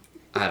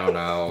 I don't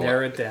know.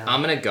 Narrow it down.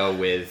 I'm gonna go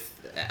with.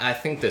 I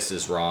think this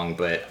is wrong,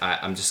 but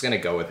I'm just gonna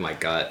go with my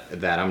gut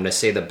that I'm gonna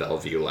say the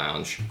Bellevue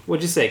Lounge.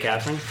 What'd you say,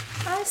 Catherine?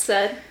 I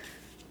said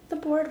the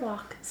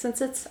Boardwalk, since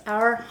it's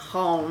our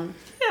home.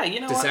 Yeah, you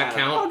know Does what? that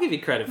count? I'll give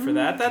you credit for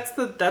that. That's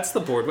the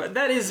boardwalk.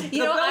 That is.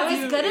 You know, I was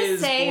Bellevue gonna is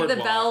say the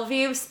boardwalk.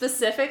 Bellevue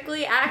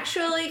specifically,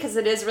 actually, because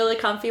it is really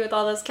comfy with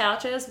all those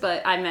couches.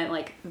 But I meant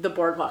like the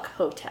Boardwalk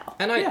Hotel.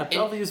 And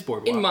Bellevue's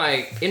boardwalk.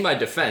 in my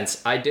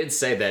defense, I did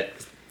say that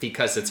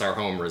because it's our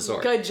home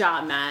resort. Good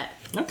job, Matt.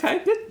 Okay,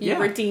 good. You Yeah.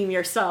 redeem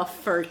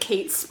yourself for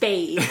Kate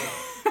Spade.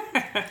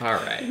 All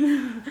right.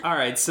 All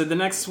right, so the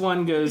next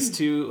one goes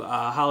to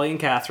Holly and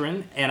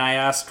Catherine, and I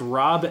asked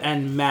Rob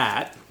and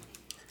Matt,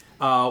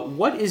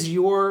 what is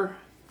your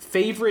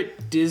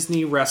favorite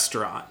Disney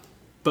restaurant?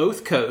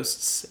 Both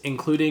coasts,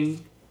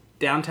 including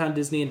Downtown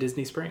Disney and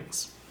Disney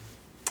Springs.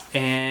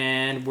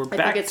 And we're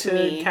back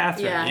to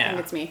Catherine. Yeah, I think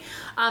it's me.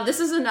 This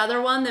is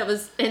another one that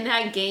was in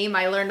that game.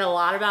 I learned a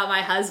lot about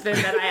my husband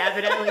that I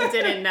evidently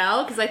didn't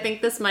know, because I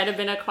think this might have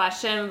been a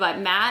question. But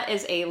Matt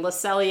is a Le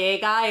Cellier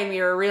guy, and we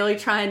were really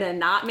trying to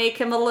not make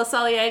him a Le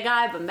Cellier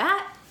guy. But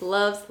Matt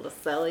loves Le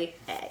Cellier.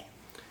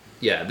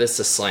 Yeah, this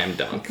is a slam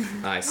dunk.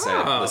 I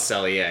said Le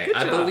Cellier. good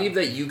I job. believe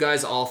that you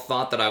guys all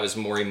thought that I was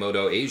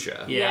Morimoto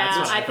Asia. Yeah, that's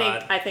what I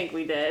thought. I think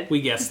we did. We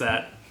guessed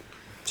that.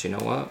 But you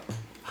know what?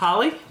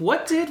 Holly,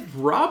 what did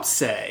Rob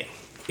say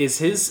is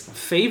his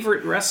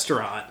favorite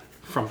restaurant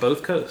from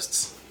both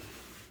coasts?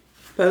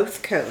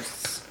 Both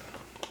coasts.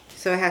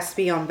 So it has to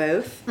be on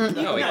both? No,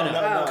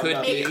 no.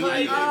 Could be. It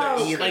could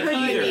Oh, Like could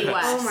either. be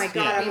West. Oh my god,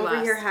 Yeah. I'm over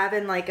West. here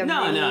having like a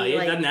No, mini no, it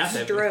like, doesn't have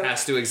to. stroke.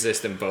 has to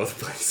exist in both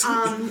places.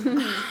 I'm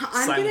gonna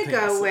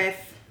go Simultaneously. with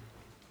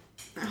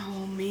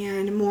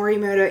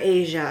Morimoto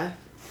Asia.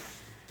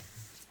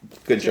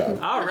 Good job.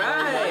 All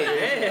right.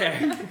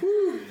 Yeah.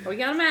 We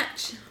got a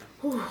match.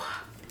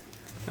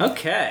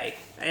 Okay.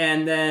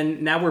 And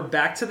then now we're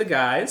back to the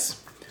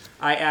guys.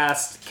 I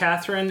asked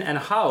Catherine and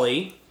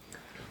Holly,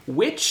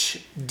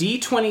 which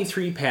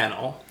D23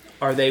 panel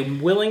are they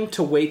willing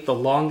to wait the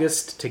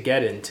longest to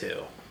get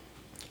into?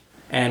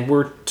 And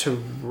we're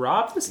to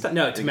Rob this time?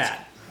 No, to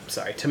Matt.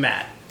 Sorry, to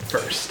Matt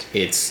first.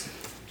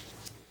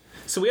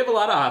 So we have a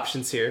lot of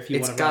options here. If you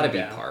It's want to got to run be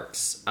down.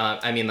 parks.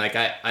 I mean, like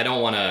I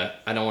don't want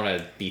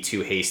to be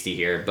too hasty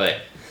here, but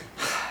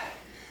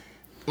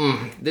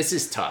this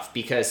is tough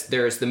because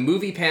there's the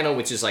movie panel,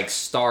 which is like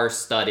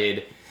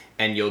star-studded,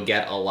 and you'll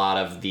get a lot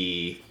of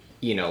the,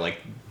 like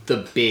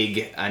the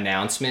big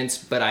announcements.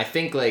 But I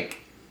think like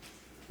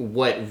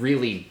what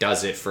really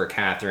does it for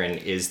Catherine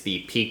is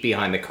the peek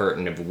behind the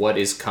curtain of what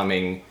is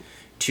coming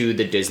to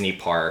the Disney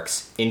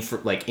parks,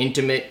 like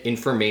intimate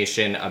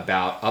information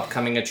about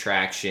upcoming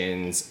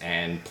attractions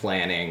and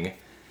planning.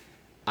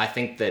 I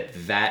think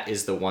that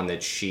is the one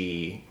that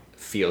she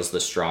feels the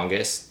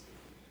strongest.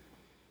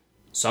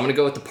 So I'm going to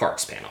go with the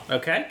parks panel.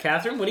 Okay,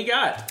 Catherine, what do you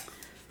got?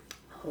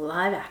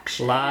 Live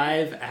action.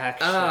 Live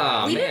action.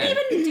 Oh, We man.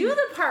 didn't even do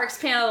the parks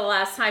panel the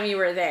last time you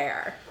were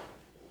there.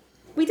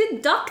 We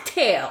did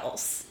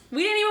DuckTales.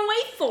 We didn't even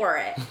wait for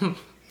it.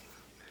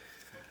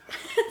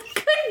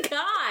 Good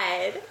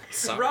God.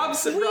 Sorry.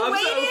 Rob's We over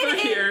waited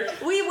here.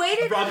 We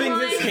waited rubbing in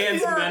his line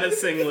hands for,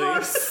 menacingly.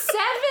 for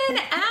 7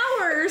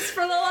 hours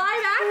for the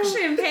live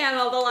action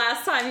panel the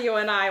last time you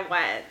and I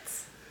went.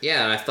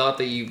 Yeah, and I thought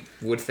that you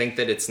would think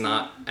that it's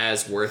not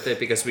as worth it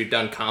because we've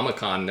done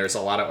Comic-Con. There's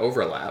a lot of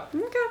overlap.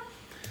 Okay.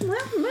 Well,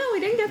 we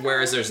didn't get that.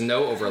 Whereas there's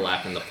no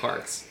overlap in the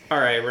parks. All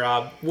right,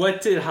 Rob,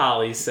 what did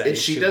Holly say? If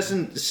she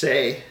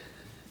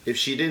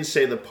didn't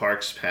say the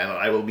parks panel,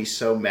 I will be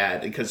so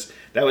mad because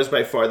that was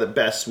by far the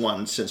best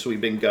one since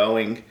we've been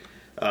going.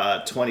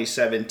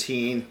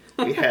 2017,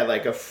 we had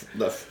like a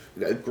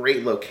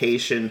great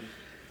location.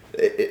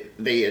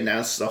 They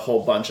announced a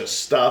whole bunch of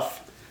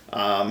stuff,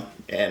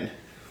 and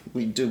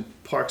we do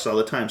parks all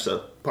the time.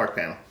 So park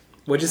panel.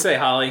 What'd you say,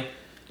 Holly?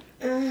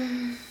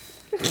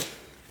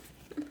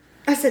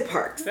 I said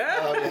parks. The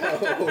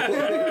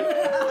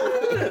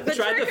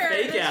Tried to tricker,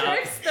 fake the out.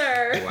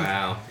 trickster.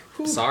 Wow.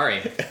 Sorry,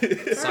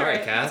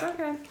 Alright, Kath. it's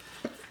okay.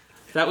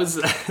 That was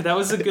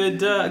a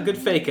good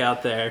fake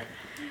out there.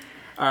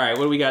 All right,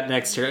 what do we got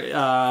next here?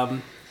 I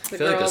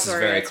feel like this is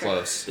very answering.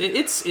 close.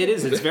 It's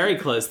very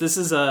close. This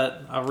is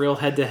a real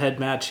head-to-head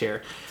match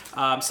here.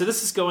 So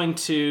this is going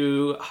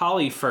to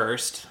Holly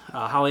first,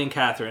 Holly and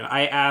Catherine.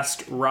 I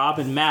asked Rob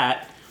and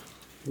Matt,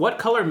 what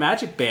color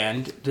magic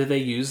band do they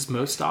use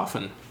most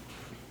often?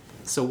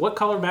 So what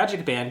color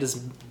magic band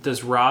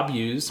does Rob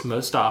use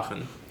most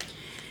often?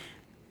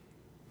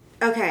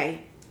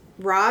 Okay.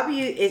 Rob,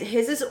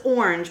 his is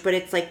orange, but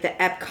it's like the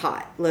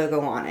Epcot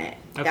logo on it.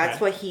 Okay. That's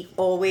what he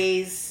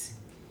always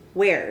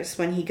wears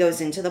when he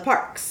goes into the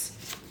parks.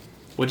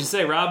 What'd you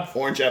say, Rob?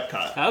 Orange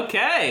Epcot.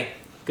 Okay,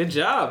 good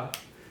job.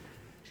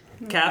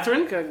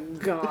 Catherine? Good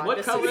God. What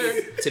this color?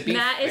 is- To be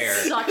Matt fair,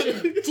 is such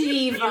a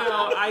diva.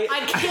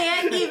 I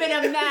can't even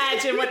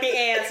imagine what the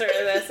answer to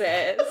this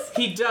is.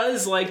 He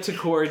does like to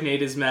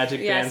coordinate his magic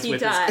Yes, bands he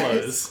with does. his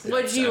clothes.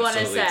 What do you want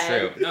to absolutely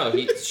say? true. No,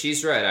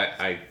 she's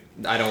right.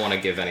 I don't want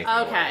to give anything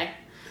away. Okay.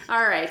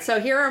 All right.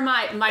 So here are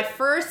my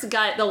first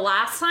gut. The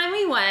last time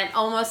we went,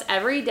 almost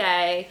every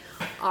day,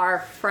 our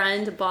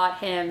friend bought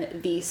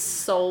him the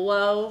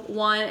Solo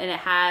one, and it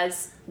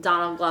has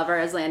Donald Glover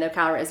as Lando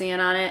Calrissian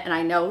on it. And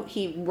I know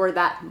he wore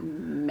that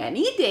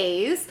many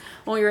days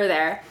when we were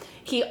there.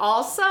 He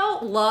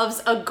also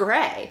loves a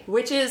gray,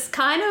 which is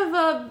kind of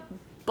a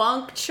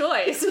bunk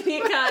choice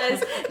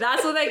because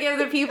that's what they give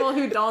the people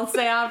who don't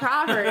stay on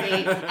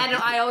property. And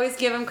I always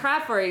give him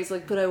crap for it. He's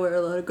like, but I wear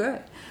a lot of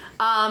gray.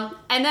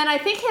 And then I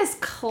think his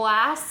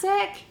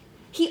classic,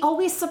 he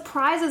always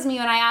surprises me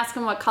when I ask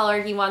him what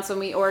color he wants when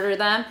we order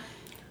them.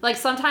 Like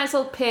sometimes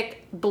he'll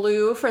pick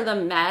blue for the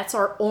Mets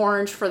or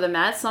orange for the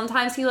Mets.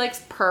 Sometimes he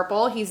likes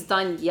purple. He's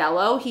done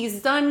yellow.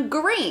 He's done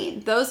green.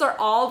 Those are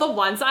all the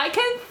ones I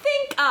can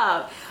think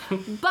of.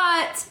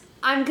 But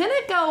I'm going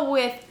to go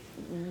with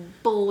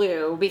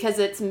blue because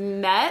it's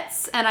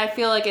Mets and I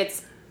feel like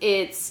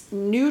it's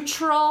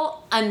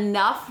neutral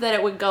enough that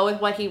it would go with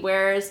what he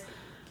wears.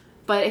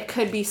 But it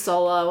could be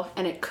Solo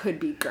and it could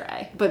be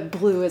gray. But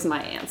blue is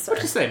my answer.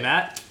 What'd you say,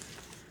 Matt?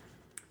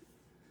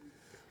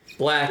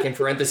 Black, in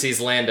parentheses,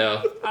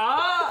 Lando.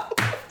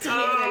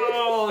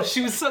 Oh,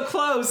 she was so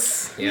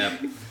close.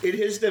 Yep. In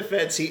his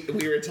defense,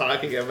 we were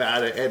talking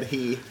about it, and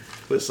he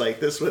was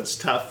like, "This one's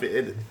tough."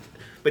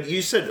 But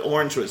you said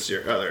orange was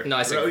your other. No,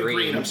 I said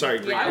green. I'm sorry,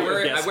 green. Yeah.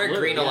 I wear blue,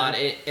 green a yeah. lot,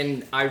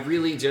 and I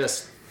really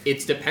just...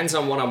 It depends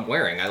on what I'm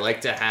wearing. I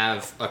like to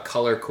have a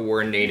color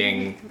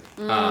coordinating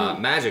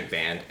magic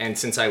band, and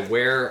since I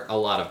wear a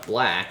lot of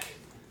black,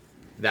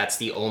 that's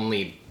the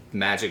only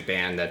magic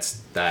band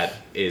that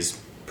is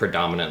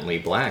predominantly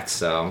black.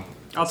 So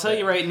I'll tell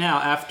you right now,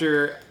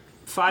 after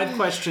 5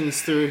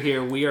 questions through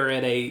here, we are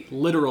at a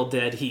literal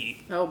dead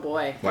heat. Oh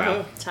boy.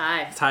 Wow.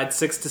 Tie. Tied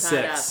 6-6.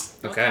 Tied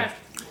up. Okay.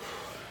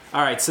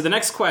 All right, so the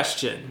next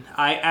question.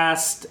 I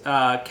asked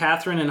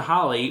Catherine and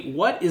Holly,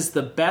 what is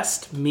the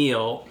best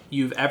meal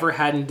you've ever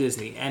had in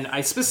Disney? And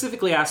I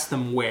specifically asked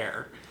them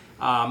where.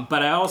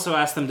 But I also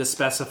asked them to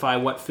specify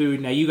what food.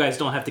 Now, you guys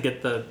don't have to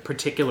get the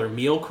particular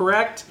meal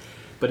correct,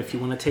 but if you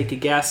want to take a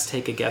guess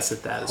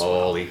at that as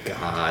well. Holy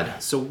God.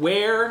 So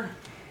where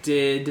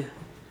did,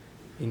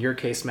 in your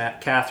case, Matt,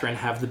 Catherine,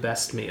 have the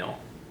best meal?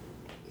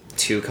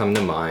 2 come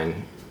to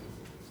mind.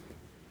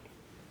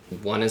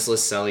 One is Le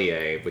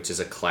Cellier, which is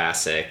a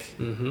classic.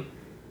 Mm-hmm.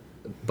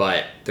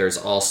 But there's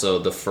also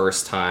the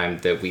first time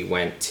that we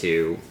went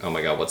to, oh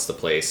my God, what's the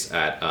place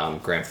at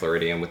Grand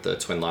Floridian with the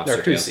Twin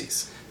Lobster tails?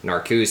 Narcoossee's.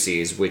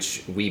 Narcoossee's,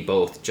 which we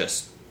both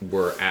just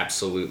were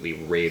absolutely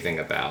raving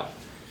about.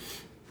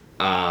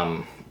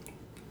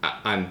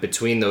 I'm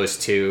between those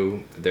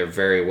two. There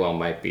very well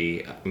might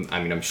be.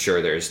 I mean, I'm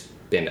sure there's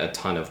been a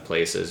ton of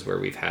places where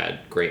we've had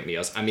great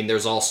meals. I mean,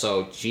 there's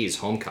also,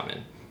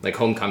 Homecoming. Like,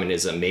 Homecoming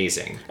is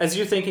amazing. As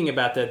you're thinking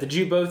about that, did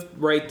you both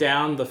write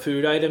down the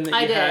food item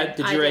that you had?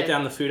 Did you write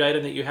down the food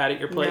item that you had at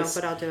your place?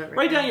 No, but I'll do it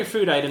Write down your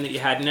food item that you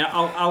had. Now,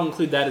 I'll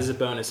include that as a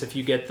bonus if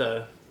you get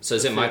the... So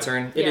is it my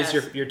turn? It is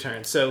your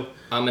turn. So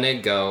I'm going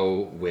to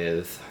go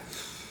with...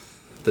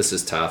 This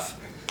is tough.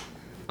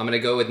 I'm going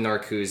to go with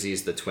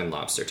Narcoossee's The Twin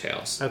Lobster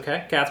Tails.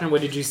 Okay. Catherine,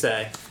 what did you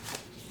say?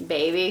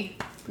 Baby.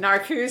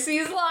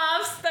 Narcoossee's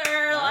Lobster.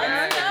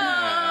 Let's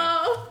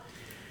go.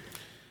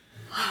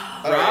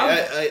 All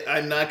right,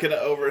 I'm not going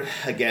to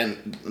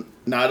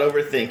not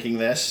overthinking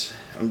this.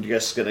 I'm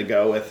just going to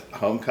go with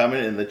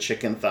Homecoming and the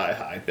chicken thigh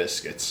high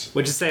biscuits.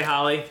 What'd you say,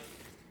 Holly?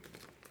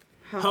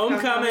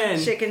 Homecoming.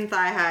 Chicken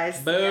thigh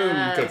highs. Boom.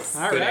 Yes.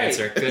 All Good right.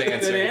 answer. Good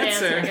answer. Good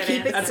answer.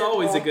 Keep it That's simple.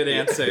 always a good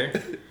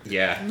answer.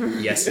 Yeah.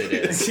 Yes, it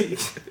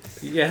is.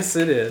 Yes,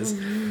 it is.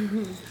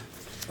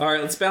 All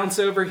right, let's bounce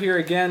over here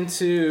again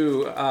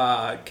to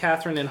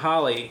Catherine and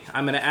Holly.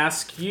 I'm going to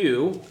ask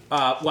you,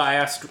 I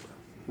asked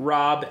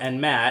Rob and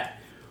Matt,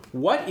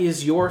 what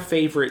is your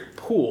favorite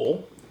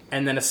pool?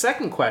 And then a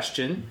second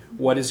question,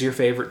 what is your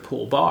favorite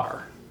pool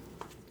bar?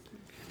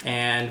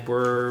 And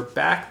we're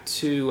back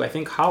to, I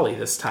think, Holly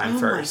this time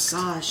first. Oh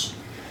my gosh.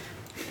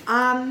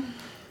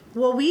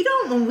 Well,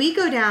 when we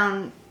go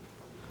down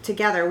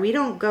together, we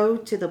don't go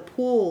to the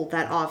pool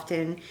that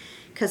often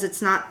because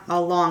it's not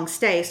a long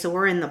stay, so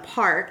we're in the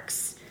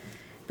parks.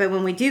 But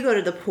when we do go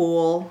to the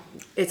pool,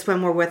 it's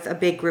when we're with a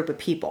big group of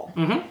people.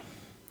 Mm-hmm.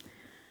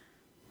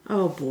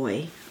 Oh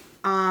boy.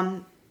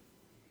 I'm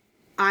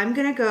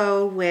gonna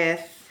go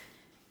with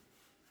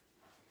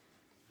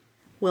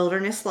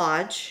Wilderness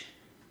Lodge.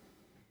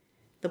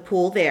 The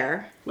pool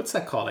there. What's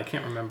that called? I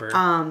can't remember.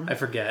 I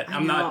forget.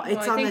 I'm not...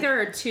 It's I on think the,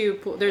 there are two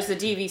pools. There's the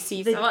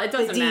DVC. The- Well, it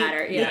doesn't the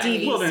matter. the Yeah.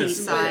 DVC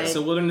Wilderness, side.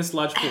 so Wilderness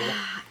Lodge pool.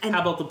 And-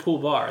 How about the pool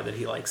bar that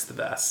he likes the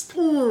best?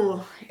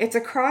 Ooh, it's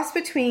a cross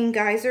between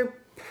Geyser.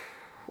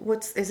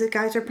 Is it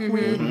Geyser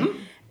Point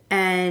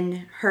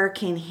and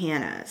Hurricane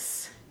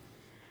Hannah's?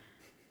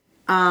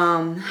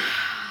 Oh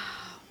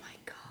my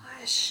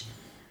gosh,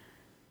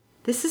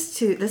 this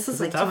is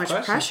like too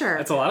much pressure.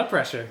 That's a lot of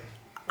pressure.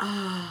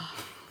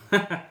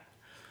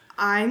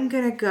 I'm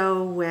gonna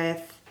go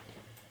with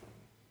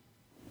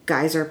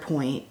Geyser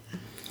Point.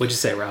 What'd you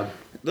say, Rob?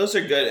 Those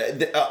are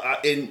good.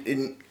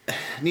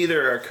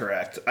 Neither are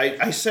correct.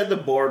 I said the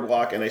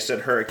boardwalk and I said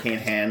Hurricane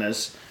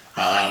Hannah's.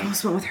 I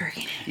almost went with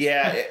Hurricane Hannah.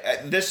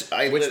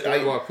 Yeah, Which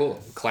boardwalk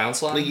pool? Clown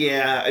Slide?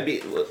 Yeah,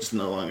 it's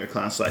no longer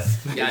Clown Slide.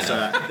 Yeah, It's,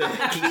 I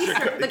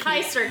know. The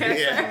Keister coaster.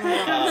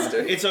 Yeah.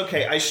 It's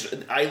okay.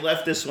 I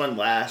left this one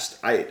last.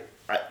 I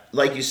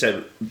like you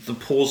said, the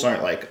pools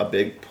aren't like a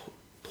big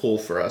pool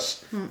for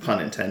us,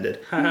 pun intended.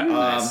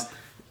 Nice.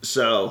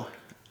 So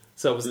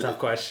So it was a tough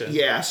question.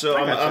 yeah, so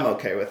gotcha. I'm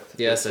okay with.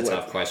 Yeah, that's a with-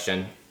 tough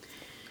question.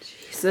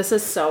 This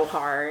is so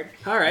hard.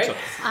 All right.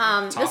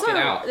 Talk it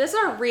out. This is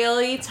a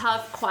really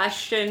tough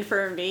question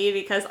for me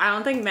because I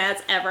don't think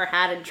Matt's ever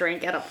had a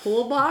drink at a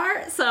pool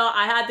bar. So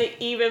I had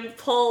to even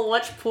pull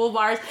which pool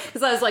bars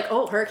because I was like,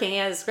 oh, Hurricane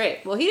Hannah's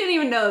great. Well, he didn't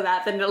even know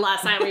that the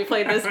last time we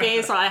played this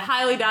game, so I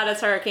highly doubt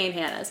it's Hurricane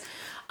Hannah's.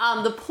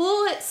 The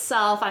pool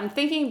itself, I'm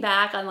thinking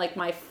back on like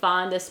my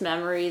fondest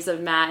memories of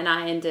Matt and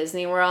I in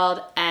Disney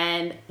World,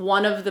 and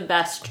one of the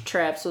best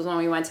trips was when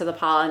we went to the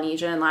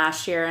Polynesian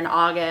last year in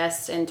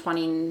August in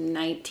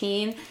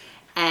 2019,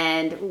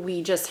 and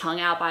we just hung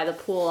out by the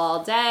pool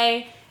all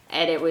day,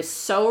 and it was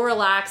so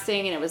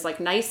relaxing, and it was like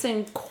nice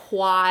and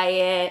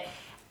quiet,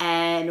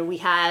 and we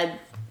had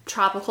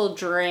tropical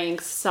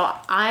drinks. So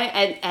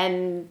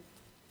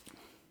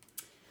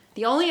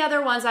the only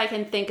other ones I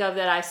can think of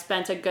that I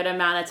spent a good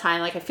amount of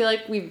time, like I feel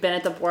like we've been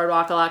at the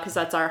boardwalk a lot because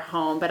that's our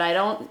home, but I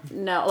don't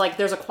know, like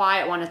there's a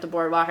quiet one at the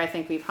boardwalk I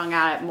think we've hung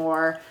out at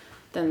more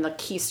than the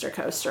Keister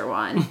coaster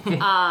one.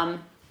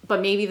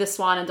 But maybe the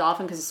Swan and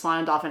Dolphin because the Swan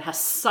and Dolphin has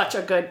such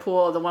a good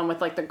pool, the one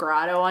with like the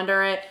grotto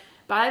under it.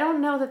 But I don't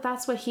know that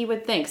that's what he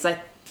would think because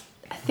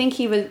I think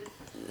he would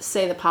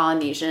say the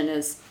Polynesian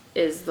is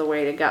the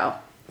way to go,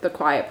 the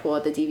quiet pool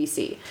at the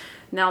DVC.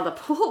 Now the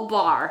pool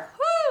bar,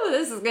 whoo,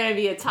 this is going to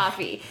be a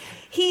toughie.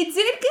 He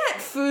did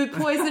get food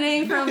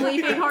poisoning from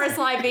Leaping Horse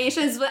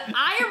Libations, but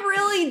I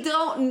really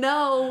don't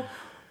know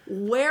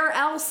where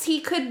else he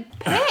could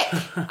pick.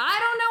 I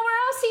don't know where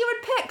else he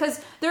would pick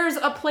because there's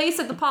a place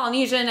at the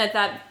Polynesian at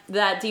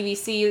that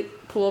DVC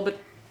pool, but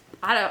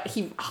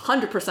he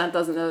 100%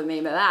 doesn't know the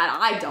name of that.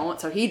 I don't,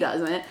 so he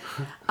doesn't.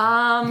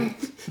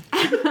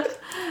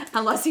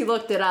 Unless he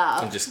looked it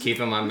up. I'm just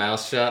keeping my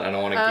mouth shut. I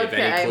don't want to give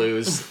any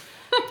clues.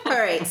 All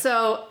right,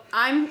 so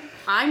I'm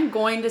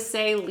going to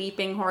say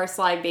Leaping Horse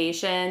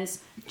Libations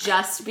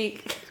just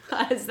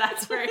because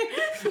that's where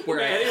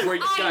where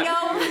you I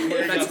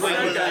know. That's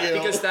where you got,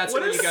 because that's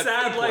What where a you got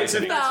sad food life if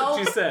poisoning. that's what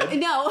you said.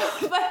 No,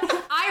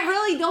 but I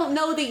really don't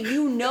know that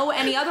you know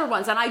any other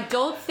ones, and I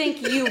don't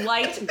think you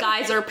liked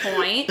Geyser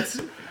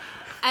Point.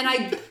 And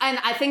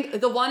I think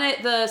the one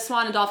at the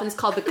Swan and Dolphin is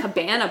called the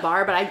Cabana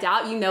Bar, but I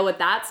doubt you know what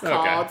that's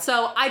called. Okay.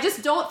 So I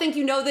just don't think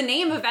you know the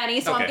name of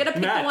any. So I'm Okay. gonna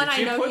pick Matt, the one did I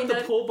you know put you the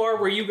know. pool bar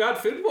where you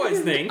got food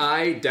poisoning?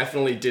 I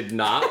definitely did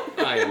not.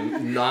 I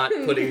am not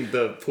putting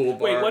the pool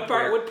bar. Wait, what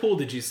bar? where- What pool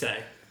did you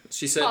say?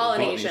 She said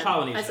Polynesian.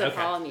 Polynesian, I said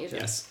okay. Polynesian.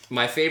 Yes.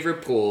 My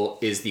favorite pool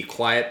is the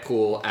quiet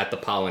pool at the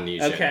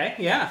Polynesian. Okay,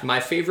 yeah. My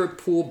favorite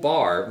pool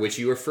bar, which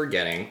you were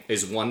forgetting,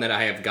 is one that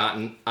I have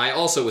gotten. I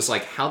also was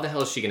like, how the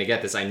hell is she going to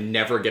get this? I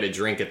never get a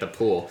drink at the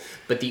pool.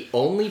 But the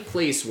only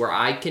place where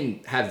I can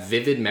have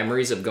vivid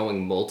memories of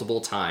going multiple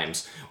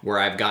times, where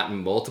I've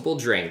gotten multiple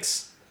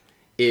drinks,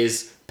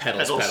 is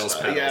Pedals. Yeah, I was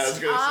gonna say.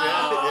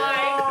 Oh my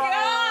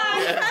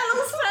god! Yeah.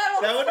 Pedals.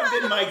 That would have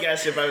been my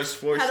guess if I was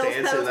forced Pedals, to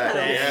answer pedals, that.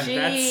 pedals.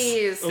 Yeah.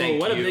 Jeez.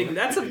 Thank you.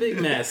 That's a big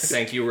mess.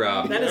 Thank you,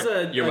 Rob. That is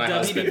a You're my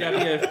husband.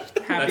 WDW happy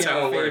That's how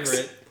hour it works.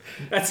 favorite.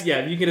 That's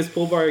if you get his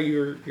pool bar,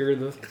 you're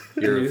the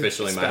You're new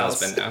officially my spouse.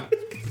 husband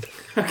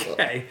now.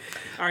 Okay.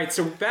 All right,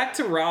 so back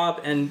to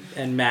Rob and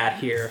Matt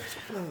here.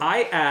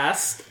 I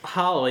asked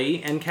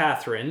Holly and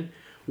Catherine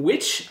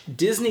which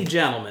Disney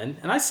gentleman,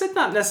 and I said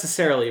not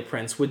necessarily a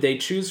prince, would they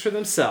choose for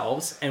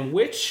themselves, and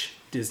which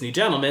Disney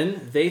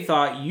gentleman they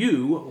thought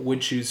you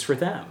would choose for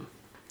them.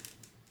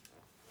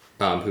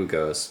 Who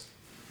goes?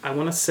 I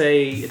want to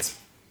say it's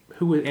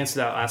who would answer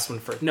that last one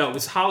first. No, it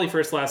was Holly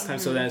first last time,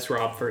 so then it's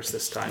Rob first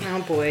this time.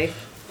 Oh boy.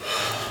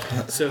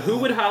 So who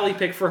would Holly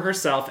pick for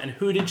herself, and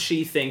who did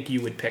she think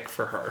you would pick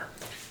for her?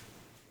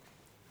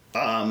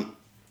 I'm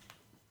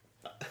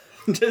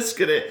just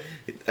gonna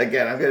I'm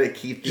gonna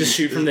keep these, Just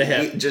shoot from the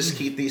hip. Just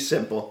keep these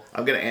simple.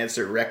 I'm gonna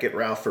answer Wreck-It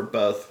Ralph for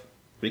both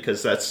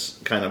because that's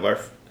kind of our.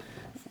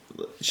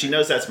 She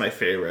knows that's my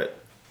favorite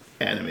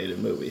animated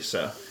movie,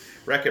 so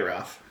Wreck-It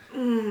Ralph.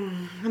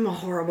 I'm a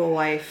horrible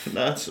wife.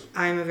 No, that's,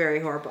 I'm a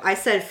very horrible. I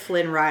said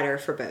Flynn Rider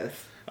for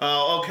both.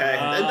 oh, okay.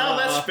 No,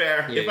 that's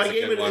fair. Yeah, if I he's a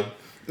gave good it, one.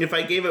 if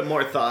I gave it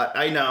more thought,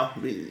 I know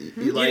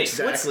you like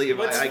exactly.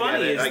 What's I funny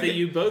get it. is I that get-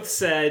 you both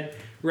said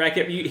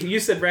Wreck-It. You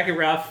said Wreck-It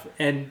Ralph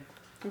and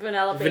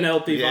Vanellope.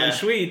 Vanellope Yeah. von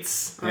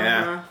Schweetz.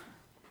 Yeah.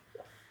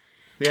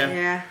 Yeah.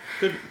 Yeah.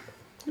 Good.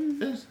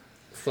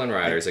 Flynn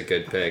Rider's a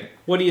good pick.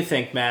 What do you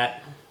think,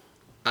 Matt?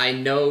 I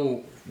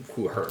know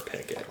who her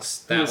pick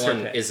is. That Who's her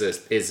one pick?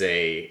 is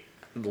a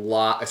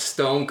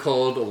stone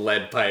cold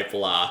lead pipe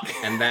lock,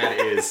 and that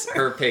is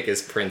her pick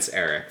is Prince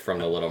Eric from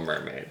The Little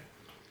Mermaid.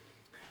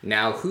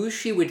 Now, who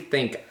she would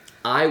think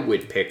I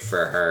would pick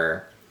for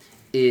her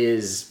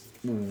is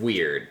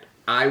weird.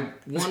 I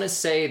want to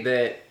say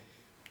that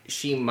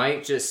she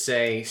might just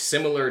say,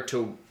 similar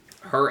to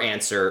her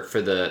answer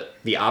for the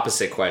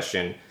opposite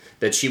question,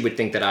 that she would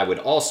think that I would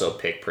also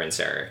pick Prince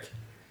Eric.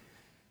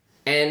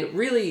 And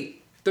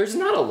really, there's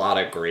not a lot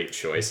of great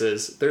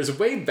choices. There's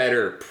way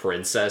better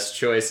princess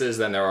choices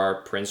than there are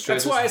prince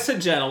choices. That's why I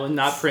said gentlemen,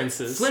 not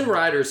princes. Flynn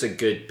Rider's a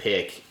good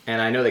pick,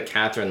 and I know that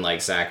Catherine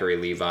likes Zachary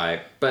Levi,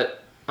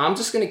 but I'm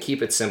just going to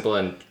keep it simple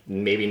and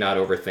maybe not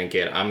overthink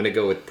it. I'm going to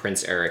go with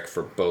Prince Eric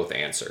for both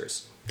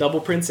answers. Double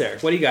Prince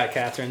Eric. What do you got,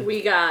 Catherine?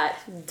 We got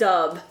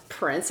Dub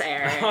Prince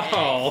Eric.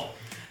 Oh,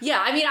 Yeah,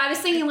 I mean, I was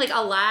thinking like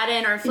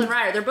Aladdin or Flynn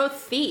Rider. They're both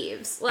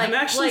thieves. Like, I'm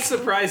actually like,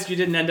 surprised you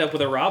didn't end up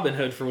with a Robin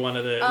Hood for one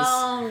of those.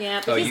 Oh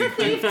yeah, but Oh, he's you- a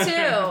thief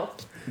too.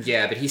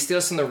 Yeah, but he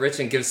steals from the rich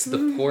and gives to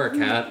the poor,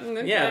 Cat.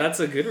 Yeah, that's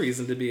a good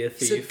reason to be a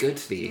He's a thief. good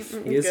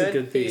thief. He is a Good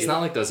good thief. He's thief. not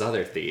like those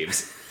other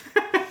thieves.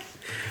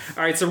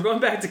 All right, so we're going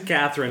back to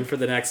Catherine for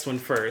the next one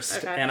first.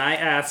 Okay. And I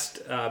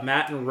asked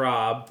Matt and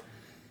Rob,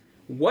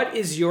 what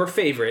is your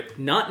favorite,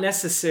 not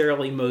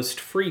necessarily most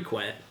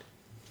frequent,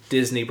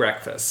 Disney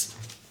breakfast?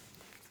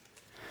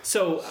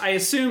 So I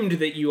assumed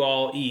that you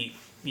all eat,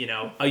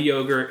 a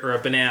yogurt or a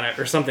banana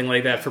or something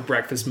like that for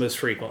breakfast most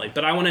frequently.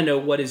 But I want to know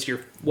what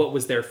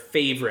was their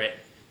favorite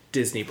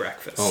Disney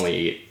breakfast? Only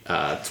eat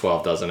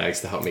 12 dozen eggs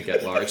to help me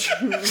get large.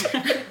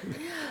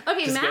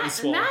 Okay, Just getting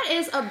swole. Matt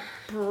is a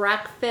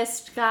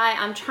breakfast guy.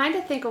 I'm trying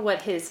to think of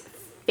what his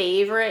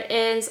favorite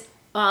is.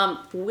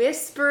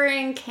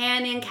 Whispering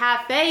Canyon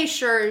Cafe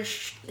sure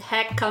as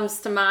heck comes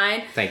to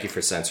mind. Thank you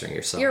for censoring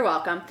yourself. You're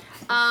welcome.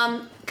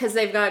 Because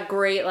they've got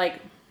great like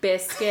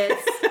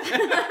biscuits.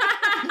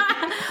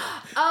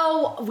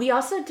 Oh, we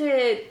also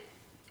did.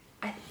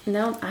 I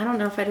don't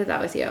know if I did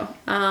that with you.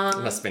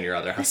 Must have been your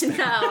other husband.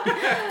 No,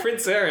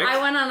 Prince Eric. I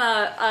went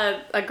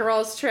on a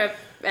girls' trip,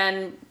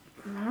 and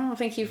I don't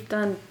think you've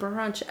done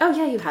brunch. Oh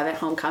yeah, you have it,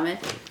 Homecoming.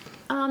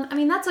 I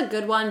mean that's a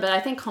good one, but I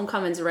think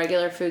Homecoming's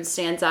regular food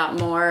stands out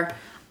more.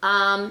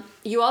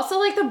 You also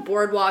like the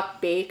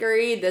Boardwalk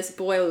Bakery. This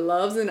boy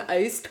loves an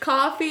iced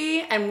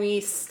coffee, and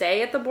we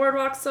stay at the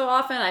Boardwalk so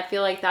often. I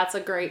feel like that's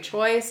a great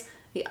choice.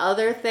 The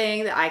other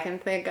thing that I can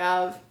think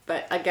of,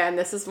 but again,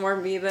 this is more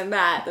me than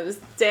that, those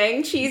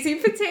dang cheesy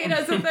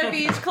potatoes at the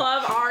beach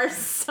club are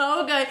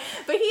so good.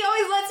 But he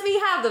always lets me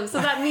have them,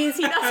 so that means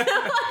he doesn't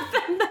like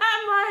them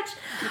that much.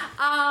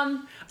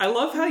 I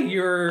love how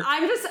you're...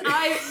 I'm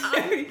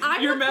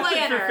Your the method for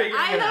planner. figuring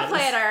I'm it out the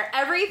is- planner.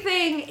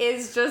 Everything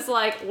is just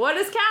like, what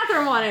does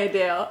Catherine want to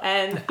do?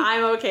 And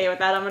I'm okay with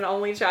that. I'm an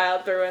only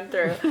child through and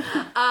through.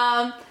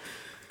 I'm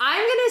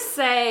gonna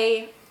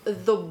say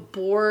the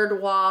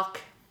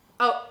boardwalk.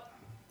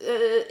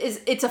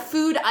 It's a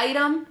food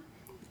item?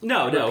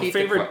 No, Repeat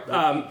favorite...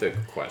 the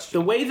question.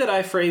 The way that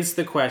I phrased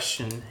the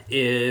question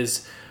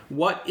is,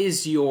 what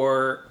is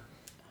your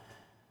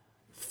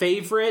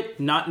favorite,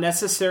 not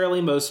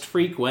necessarily most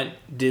frequent,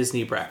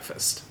 Disney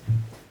breakfast?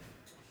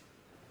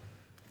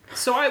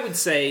 So I would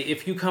say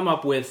if you come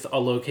up with a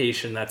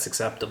location that's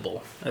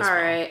acceptable as All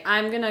well. right,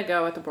 I'm gonna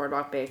go with the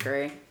Boardwalk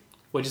Bakery.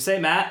 What'd you say,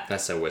 Matt?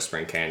 That's a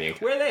Whispering Canyon.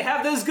 Where they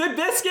have those good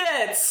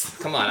biscuits!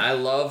 Come on, I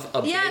love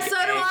a Yeah, big so do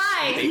egg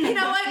I. bacon. You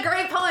know what?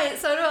 Great point.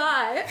 So do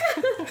I.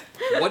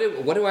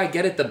 What do I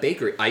get at the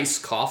bakery?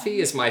 Iced coffee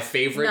is my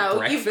favorite No,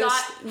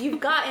 breakfast. you've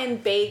gotten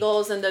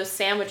bagels, and those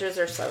sandwiches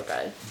are so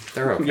good.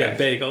 They're okay. Yeah,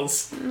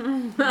 bagels.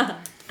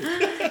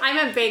 I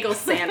meant bagel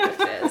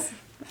sandwiches.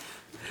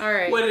 All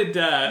right. What did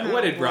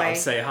boy. Rob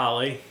say,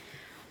 Holly?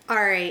 All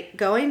right,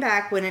 going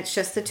back when it's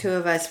just the two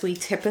of us, we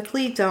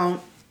typically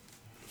don't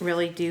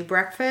really do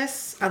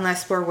breakfast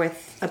unless we're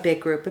with a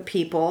big group of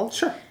people.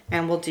 Sure.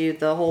 And we'll do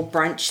the whole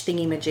brunch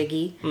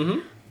thingy-majiggy. Mm-hmm.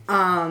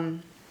 Oh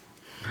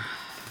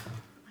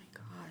my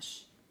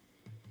gosh.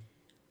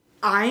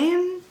 I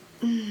am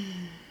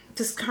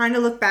just kind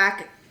of look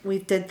back. We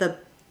did the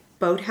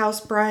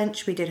boathouse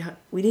brunch. We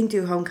didn't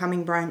do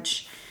homecoming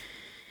brunch.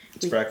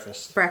 It's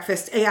breakfast.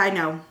 Breakfast. Yeah, I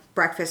know.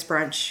 Breakfast,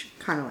 brunch,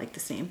 kind of like the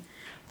same.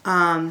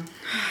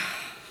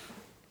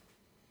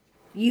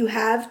 You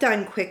have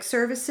done quick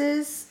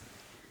services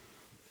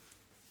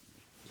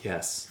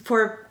Yes.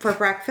 for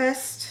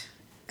breakfast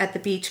at the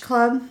beach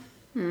club.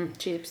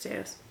 Cheese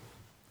potatoes.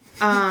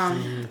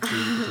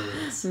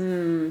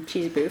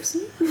 Cheese boofs.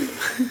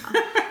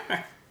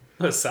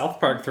 A South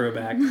Park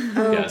throwback.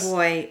 Oh Yes.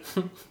 boy.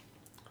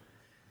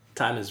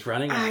 Time is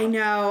running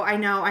out. I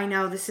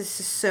know. This is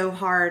just so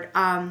hard.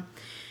 I'm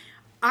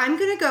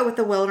gonna go with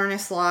the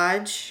Wilderness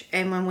Lodge,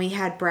 and when we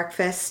had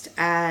breakfast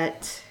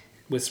at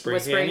Whispering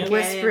Whispering Canyon.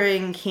 Canyon.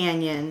 Whispering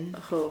Canyon.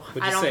 Oh,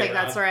 you I don't say, think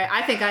that's Rob? right.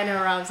 I think I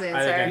know Rob's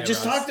answer. I We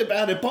just talked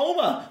about it.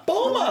 Boma!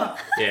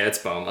 Yeah, it's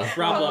Boma.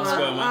 Rob loves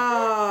Boma.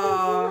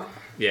 Oh,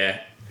 Yeah,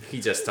 he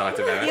just talked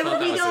about it. yeah, but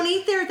we don't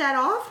eat there that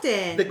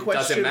often. The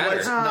question matter.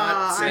 was Oh,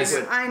 not I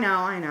secret.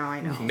 know.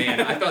 Man,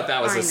 I thought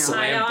that was I a know. slam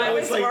I know, I dunk. I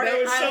was like, that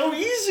was I- so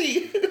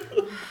easy.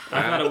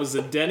 I thought it was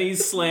a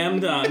Denny's slam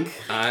dunk.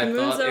 I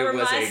Moves thought over it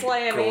was my a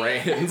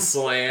slammy. grand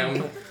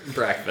slam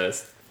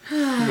breakfast.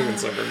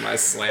 Moves over my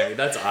slammy.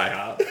 That's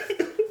IHOP.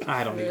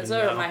 I don't even Moves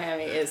over know.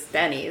 Miami is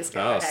Denny's.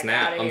 Get Oh the heck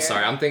snap! outta I'm here.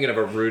 sorry. I'm thinking of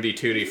a Rudy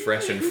Tooty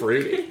Fresh and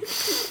Fruity.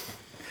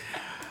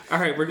 All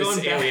right, we're It's going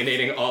back.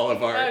 alienating all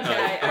of our.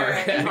 Okay, all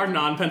right. Our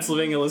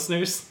non-Pennsylvania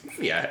listeners.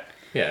 Yeah.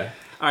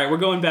 All right, we're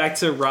going back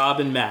to Rob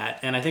and Matt,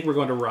 and I think we're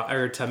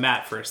going to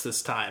Matt first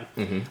this time.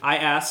 Mm-hmm. I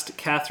asked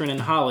Catherine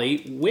and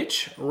Holly,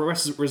 which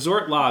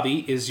resort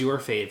lobby is your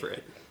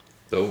favorite?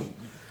 Oh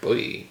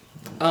boy.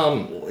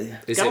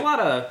 Is Got it? a lot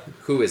of.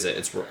 Who is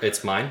it?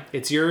 It's mine.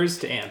 It's yours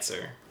to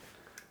answer.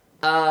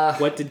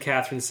 What did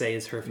Catherine say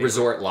is her favorite?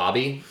 Resort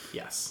lobby.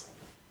 Yes.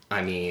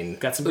 I mean,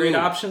 Got some great ooh,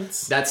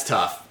 options. That's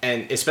tough,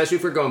 and especially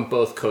if we're going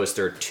both coast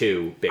or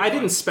two big. I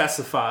didn't ones.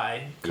 specify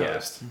Yeah.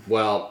 coast.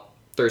 Well,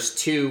 there's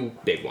two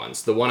big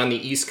ones. The one on the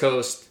East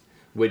Coast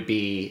would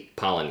be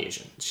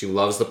Polynesian. She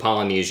loves the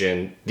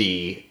Polynesian.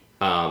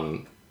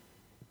 I'm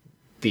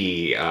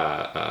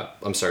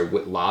sorry,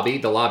 lobby.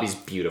 The lobby's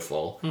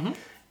beautiful. Mm-hmm.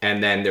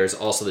 And then there's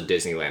also the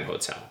Disneyland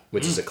Hotel,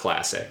 which is a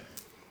classic.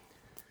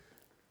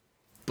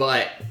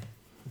 But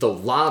the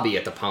lobby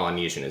at the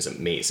Polynesian is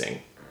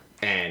amazing.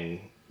 And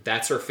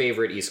that's her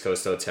favorite East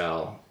Coast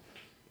hotel.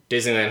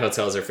 Disneyland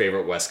Hotel is her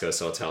favorite West Coast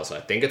hotel. So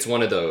I think it's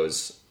one of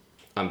those.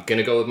 I'm going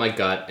to go with my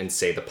gut and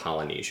say the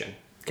Polynesian.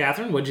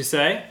 Catherine, what'd you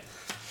say?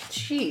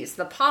 Jeez,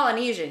 the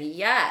Polynesian.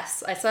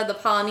 Yes, I said the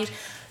Polynesian.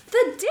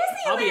 The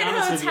I'll be Disneyland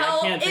honest with you, I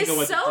Hotel can't think is of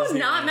what the so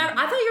Disneyland not.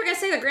 I thought you were gonna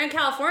say the Grand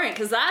Californian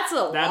because that's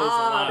a That is a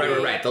lot.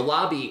 Right. The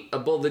lobby,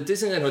 well, the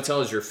Disneyland Hotel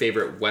is your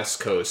favorite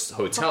West Coast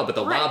hotel, but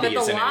the Right, lobby but the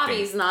isn't lobby's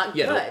anything. not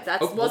good.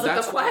 That wasn't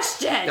that's the why-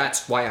 question.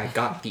 That's why I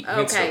got the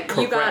answer Okay,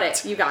 correct. you got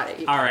it. You got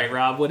it. All right,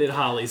 Rob, what did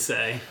Holly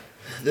say?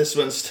 This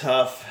one's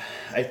tough.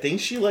 I think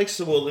she likes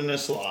the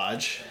Wilderness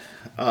Lodge.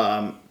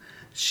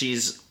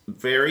 She's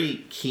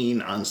very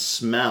keen on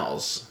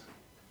smells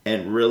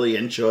and really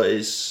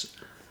enjoys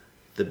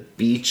the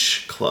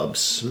beach club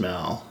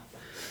smell.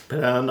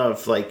 But I don't know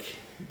if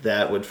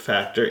that would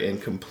factor in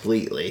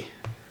completely.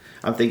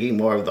 I'm thinking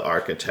more of the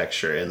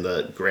architecture and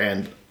the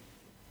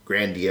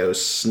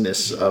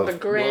grandioseness of The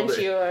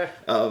grandeur.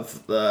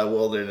 of the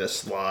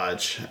Wilderness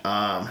Lodge.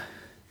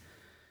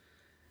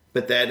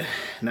 But then,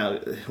 now,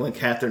 when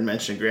Catherine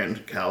mentioned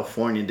Grand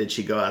California, did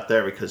she go out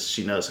there because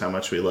she knows how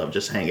much we love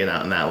just hanging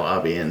out in that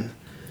lobby and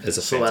It's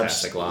a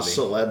fantastic lobby.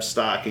 celeb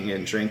stalking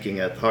and drinking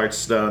at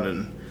Hearthstone,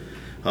 and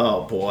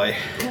oh boy,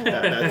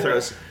 that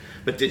throws.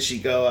 But did she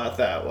go out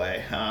that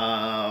way? You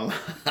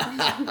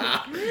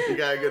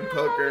got a good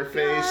poker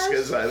face,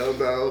 because I don't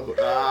know.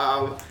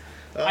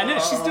 I know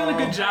she's doing a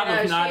good job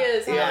of not. She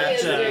is. Yeah, She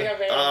is doing a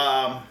very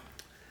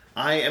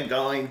I am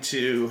going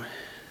to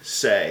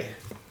say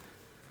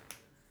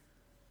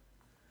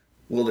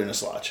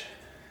Wilderness Lodge.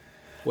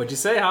 What'd you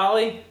say,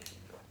 Holly?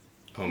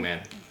 Oh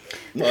man.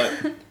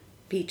 What?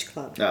 Beach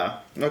Club.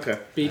 Okay.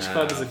 Beach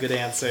Club is a good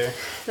answer.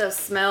 Those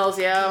smells,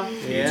 yo.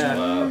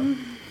 Yeah.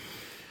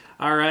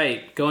 All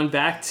right, going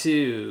back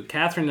to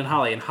Catherine and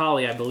Holly. And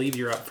Holly, I believe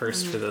you're up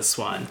first for this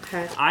one.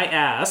 Okay. I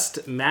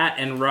asked Matt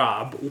and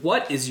Rob,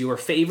 what is your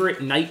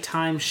favorite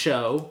nighttime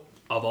show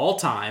of all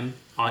time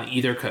on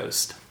either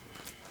coast?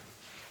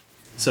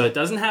 So it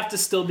doesn't have to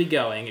still be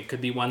going. It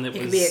could be one that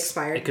was... could be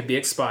expired. It could be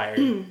expired.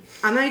 I'm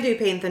going to do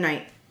Paint the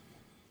Night.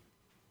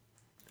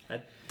 A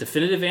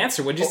definitive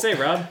answer. What'd you say,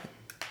 Rob?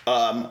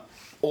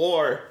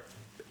 Or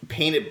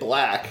Paint It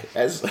Black,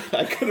 as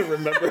I couldn't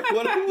remember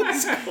what it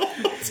was called.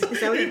 Is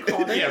that what you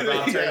called it? Yeah,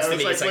 Rob turns I to was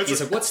me. like, He's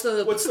like, what's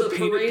the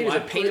Painted parade? Is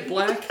Black it Painted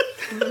Black?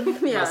 I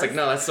Yeah. was like,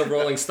 no, that's the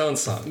Rolling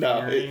Stones song.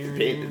 No,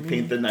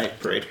 Paint the Night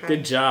Parade.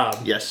 Good job.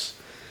 Yes.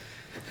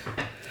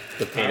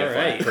 The Painted All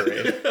right. Black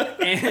Parade.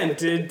 And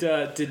did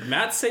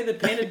Matt say the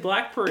Painted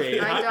Black Parade?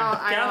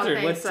 I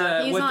don't think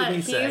so. What did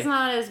he say? He's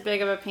not as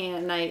big of a Paint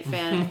at Night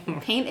fan,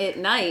 Paint at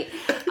Night,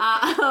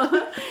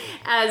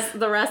 as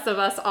the rest of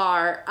us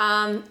are.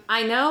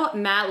 I know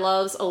Matt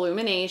loves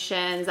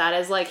Illuminations. That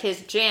is like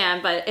his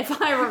jam. But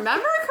if I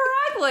remember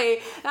correctly,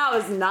 that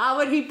was not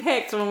what he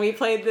picked when we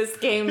played this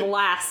game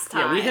last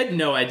time. Yeah, we had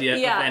no idea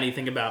Yeah. of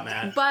anything about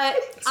Matt. But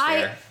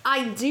fair.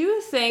 I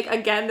do think,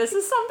 again, this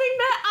is something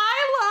that I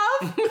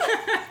love.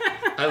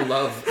 I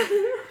love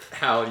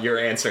how you're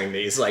answering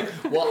these. Like,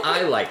 well,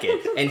 I like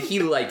it, and he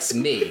likes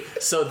me,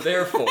 so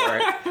therefore...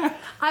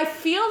 I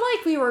feel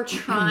like we were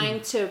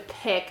trying to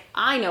pick,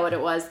 I know what it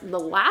was, the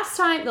last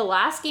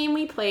game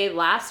we played,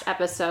 last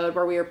episode,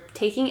 where we were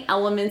taking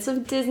elements of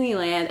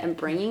Disneyland and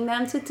bringing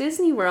them to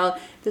Disney World.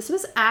 This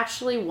was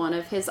actually one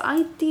of his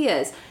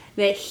ideas,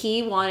 that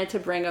he wanted to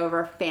bring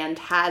over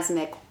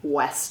Phantasmic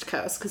West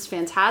Coast, because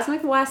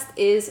Phantasmic West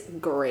is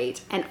great.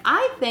 And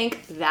I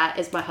think that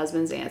is my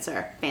husband's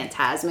answer,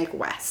 Phantasmic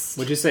West.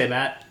 What'd you say,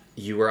 Matt?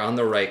 You were on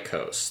the right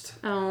coast,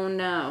 Oh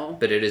no.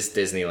 but it is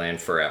Disneyland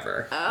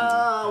Forever.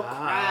 Oh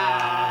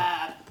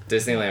crap.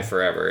 Disneyland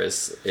Forever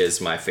is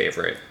my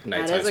favorite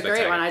nighttime That is a great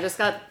spectacular. one. I just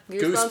got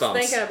goosebumps Goosebumps.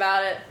 thinking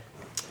about it.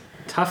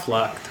 Tough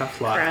luck. Crap.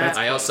 That's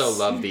I also close.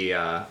 love the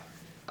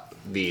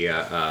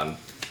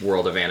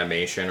World of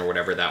Animation or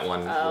whatever that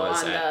one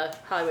was On at. the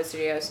Hollywood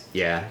Studios.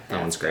 Yeah, that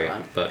Yeah, one's that's a good great.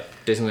 one. But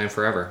Disneyland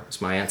Forever is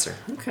my answer.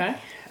 Okay.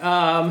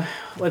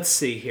 Let's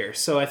see here.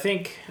 So I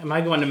think, am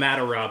I going to Matt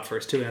or Rob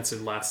first? Who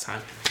answered last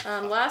time?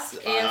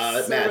 Last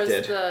answer Matt was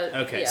did. the...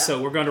 Okay, yeah.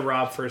 so we're going to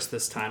Rob first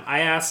this time. I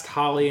asked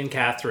Holly and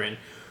Catherine,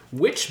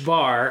 which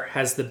bar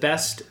has the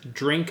best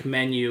drink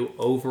menu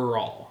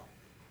overall?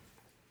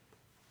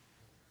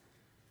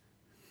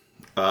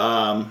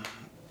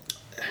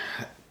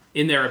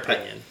 In their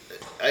opinion.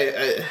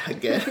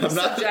 Again, I'm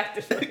not.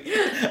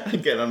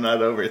 Again, I'm not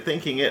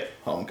overthinking it.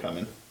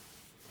 Homecoming.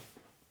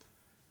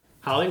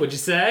 Holly, what'd you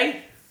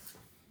say?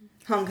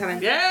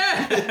 Homecoming.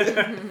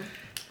 Yeah!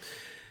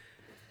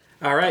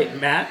 All right,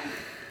 Matt.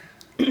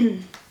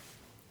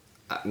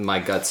 My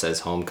gut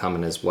says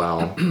Homecoming as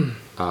well.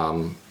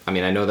 I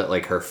mean, I know that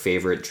like her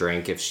favorite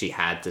drink, if she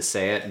had to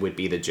say it, would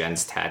be the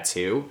Jen's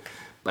Tattoo,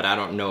 but I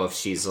don't know if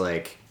she's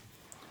like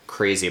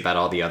crazy about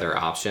all the other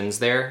options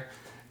there.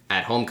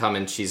 At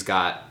Homecoming, she's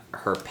got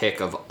her pick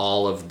of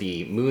all of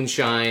the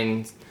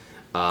moonshine.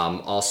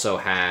 Also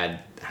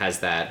has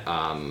that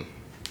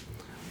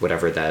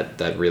whatever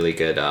that really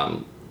good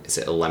is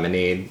it a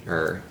lemonade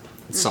or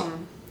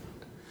something.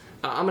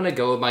 I'm gonna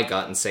go with my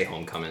gut and say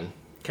Homecoming.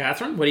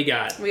 Catherine, what do you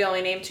got? We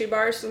only named 2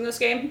 bars in this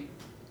game.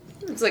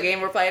 It's a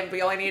game we're playing.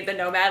 We only need the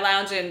Nomad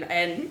Lounge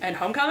and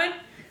Homecoming.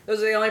 Those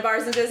are the only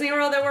bars in Disney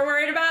World that we're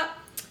worried about.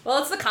 Well,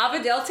 it's the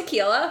Cava del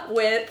Tequila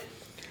with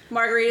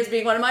margaritas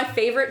being one of my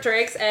favorite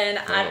drinks, and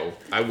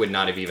I would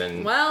not have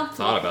even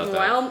thought about that.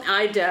 Well,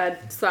 I did,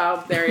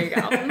 so there you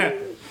go.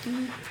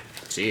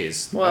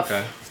 Jeez. Woof.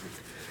 Okay.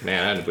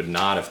 Man, I would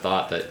not have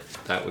thought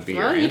that would be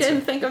Well, your you answer.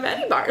 didn't think of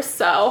any bars,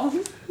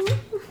 so...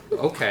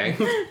 Okay.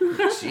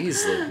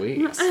 Jeez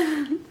Louise.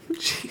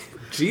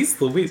 Jeez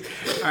Louise.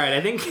 All right,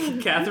 I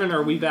think, Catherine,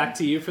 are we back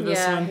to you for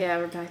this one? Yeah,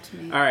 we're back to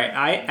me. All right,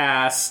 I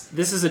asked,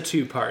 this is a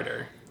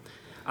two-parter.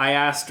 I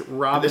asked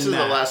Rob This and is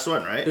the Matt. last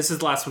one, right? This is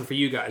the last one for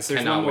you guys. There's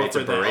Cannot one more wait for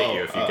to them. berate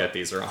you if you get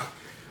these wrong.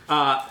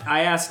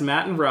 I asked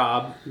Matt and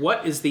Rob,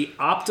 what is the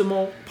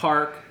optimal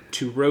park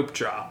to rope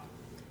drop?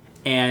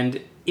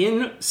 And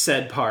in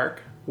said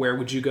park, where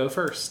would you go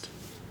first?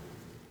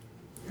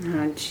 Oh,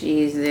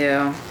 jeez,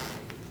 ew.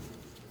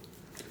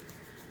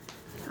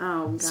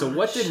 Oh, gosh. So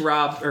what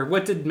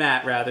did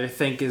Matt rather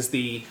think is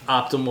the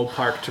optimal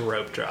park to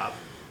rope drop?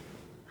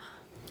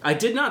 I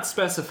did not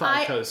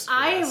specify coast.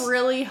 I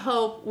really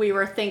hope we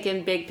were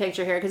thinking big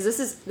picture here,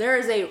 because there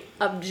is a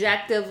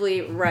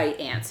objectively right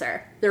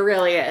answer. There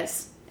really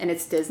is. And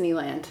it's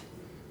Disneyland.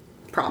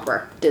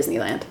 Proper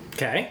Disneyland.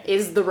 Okay.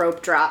 Is the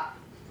rope drop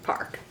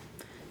park.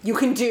 You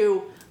can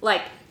do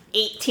like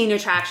 18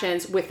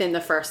 attractions within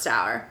the first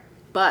hour.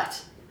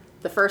 But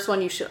the first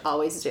one you should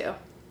always do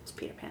is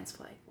Peter Pan's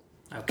Flight.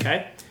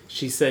 Okay.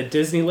 She said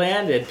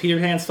Disneyland and Peter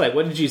Pan's Flight.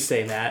 What did you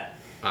say, Matt?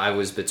 I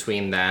was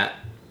between that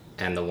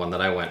and the one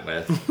that I went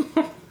with,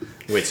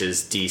 which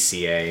is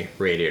DCA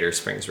Radiator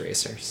Springs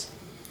Racers.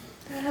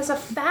 That has a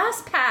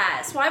fast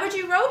pass. Why would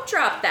you rope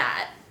drop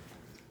that?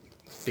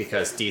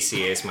 Because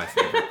DCA is my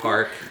favorite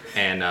park,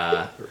 and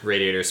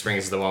Radiator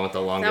Springs is the one with the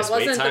That longest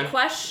wait wasn't time. the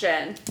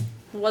question.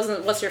 It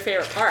wasn't what's your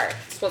favorite part.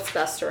 It's what's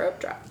best to rope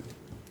drop.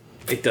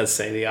 It does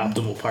say the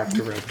optimal park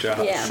to rope drop.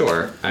 Yeah.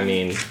 Sure, I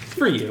mean,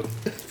 For you.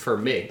 for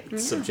me,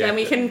 it's subjective. And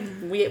we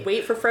can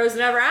wait for Frozen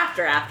Ever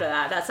After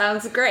that. That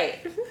sounds great.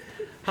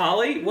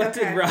 Holly, what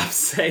Okay. did Rob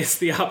say is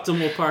the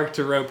optimal park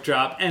to rope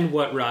drop, and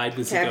what ride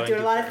was he Okay, going I'm doing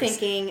to a lot of first?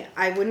 thinking.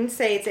 I wouldn't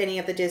say it's any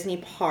of the Disney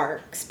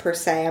parks per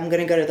se. I'm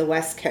going to go to the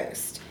West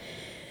Coast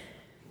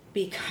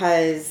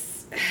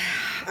because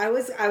I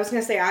was going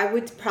to say I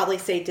would probably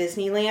say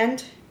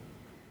Disneyland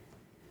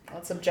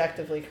That's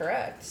objectively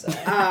correct.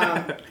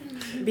 So.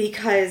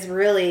 because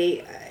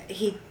really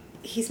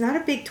he's not a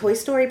big Toy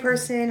Story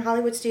person.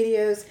 Hollywood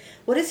Studios.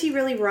 What does he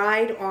really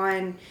ride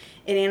on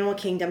in Animal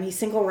Kingdom? He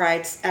single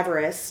rides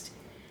Everest.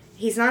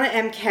 He's not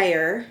an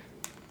MKer.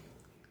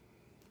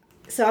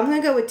 So I'm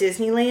going to go with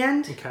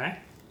Disneyland. Okay.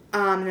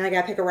 And then I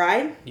got to pick a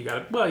ride. You got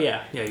it. Well,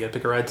 yeah, you got to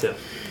pick a ride too.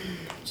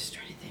 I'm just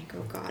trying to think.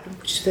 Oh God,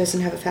 which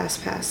doesn't have a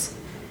fast pass?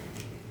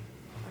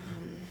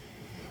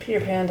 Peter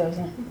Pan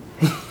doesn't.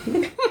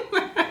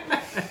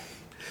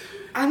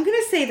 I'm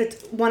gonna say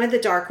that one of the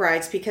dark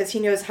rides because he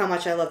knows how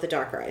much I love the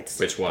dark rides.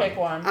 Which one? Pick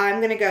one. I'm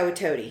gonna go with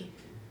Toady.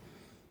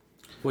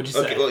 What'd you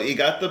say? Okay, well, you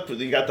got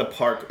the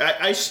park.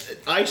 I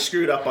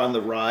screwed up on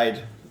the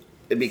ride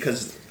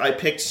because I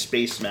picked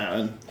Space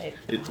Mountain.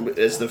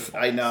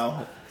 I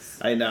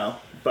know,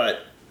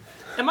 but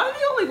Am I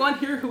the only one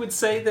here who would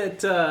say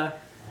that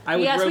I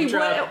would rope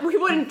drop? we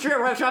wouldn't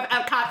rope drop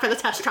Epcot for the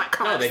test track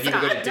No, cars. that you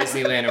would go to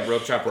Disneyland and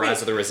rope drop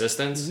Rise of the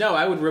Resistance? No,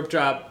 I would rope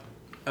drop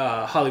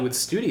Hollywood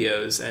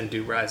Studios and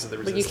do Rise of the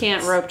But Resistance. you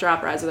can't rope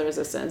drop Rise of the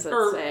Resistance. Let's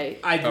Or say.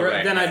 right.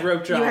 Then I'd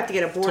rope drop You have to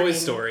get a Toy boarding.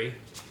 Story,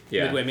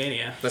 Yeah. Midway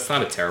Mania. That's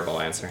not a terrible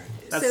answer.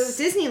 That's-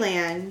 So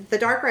Disneyland, the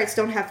dark rides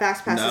don't have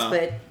fast passes, No.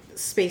 but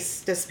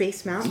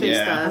Space Mountain.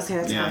 Yeah. does. Okay,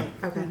 that's Yeah. fine.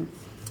 Okay.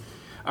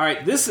 All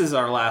right, this is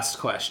our last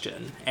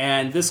question,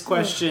 and this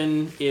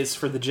question is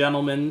for the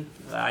gentlemen.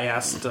 I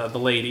asked the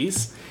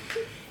ladies.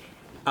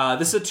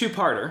 This is a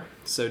two-parter,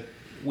 so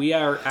we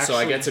are actually. So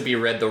I get to be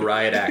read the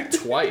riot act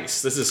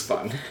twice. This is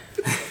fun.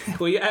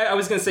 Well, I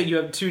was going to say you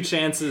have two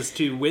chances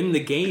to win the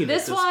game.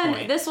 This at one,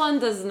 point. this one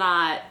does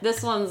not.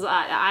 This one's.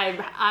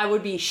 I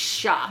would be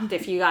shocked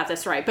if you got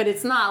this right, but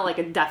it's not like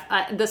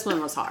a this one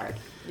was hard.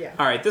 Yeah.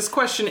 All right, this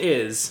question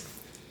is: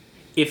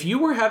 if you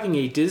were having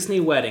a Disney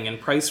wedding and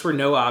price were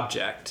no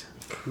object,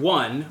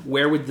 1,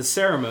 where would the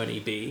ceremony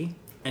be?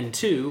 And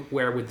 2,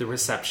 where would the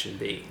reception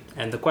be?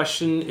 And the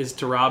question is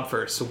to Rob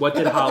first. So what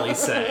did Holly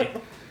say?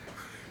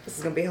 This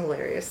is gonna be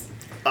hilarious.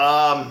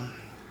 oh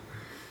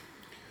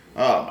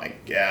my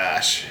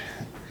gosh.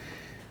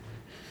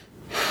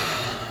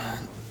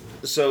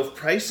 So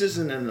price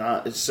isn't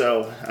enough.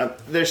 So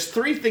there's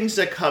 3 things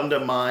that come to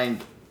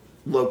mind.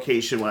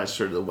 Location-wise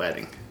for the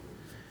wedding.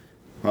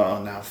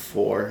 Oh, now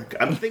 4.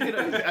 I'm thinking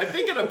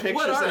of pictures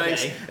What are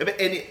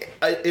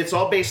that it's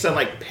all based on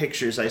like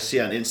pictures I see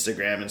on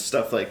Instagram and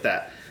stuff like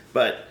that.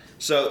 But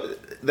so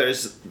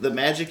there's the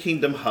Magic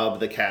Kingdom hub,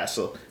 the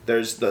castle.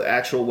 There's the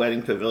actual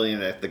wedding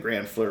pavilion at the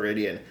Grand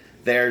Floridian.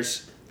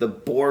 There's the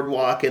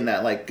boardwalk in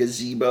that like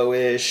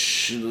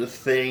gazebo-ish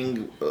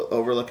thing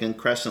overlooking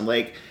Crescent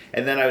Lake.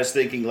 And then I was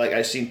thinking like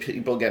I've seen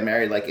people get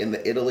married like in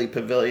the Italy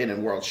Pavilion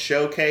and World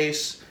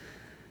Showcase.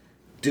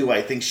 Do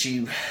I think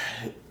she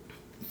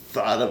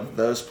thought of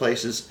those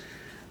places?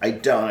 I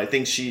don't. I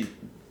think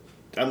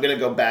I'm going to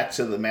go back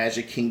to the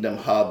Magic Kingdom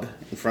hub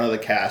in front of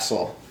the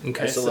castle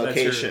Okay, as the so that's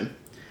your- location.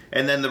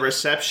 And then the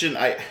reception,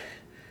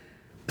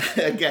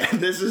 again,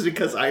 this is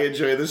because I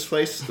enjoy this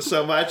place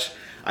so much.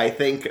 I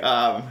think,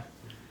 and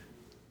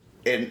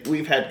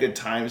we've had good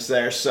times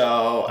there,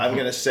 so I'm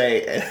going to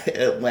say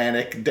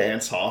Atlantic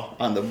Dance Hall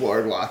on the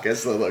boardwalk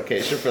as the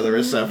location for the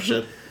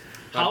reception.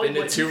 I've been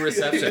to 2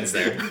 receptions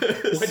there.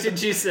 What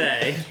did you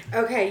say?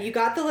 Okay, you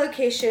got the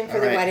location for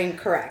the Alright. wedding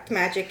correct,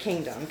 Magic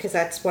Kingdom, because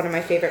that's one of my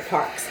favorite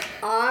parks.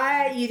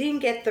 You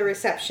didn't get the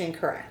reception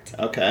correct.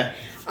 Okay.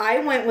 I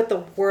went with the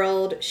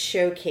World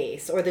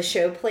Showcase or the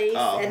show place,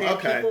 Oh, and then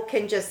okay. people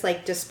can just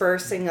like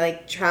disperse and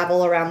like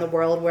travel around the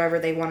world wherever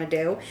they want to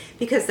do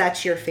because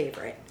that's your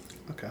favorite.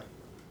 Okay.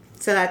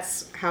 So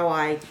that's how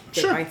I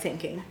did Sure. my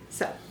thinking.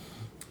 So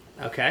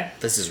Okay.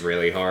 This is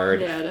really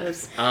hard. Yeah, it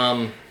is.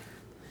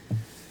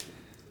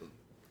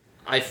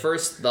 I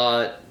first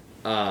thought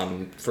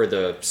for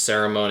the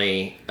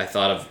ceremony, I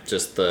thought of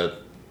just the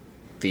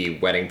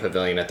wedding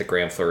pavilion at the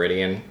Grand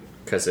Floridian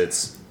because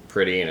it's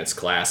pretty and it's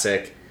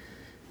classic.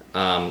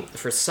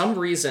 For some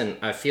reason,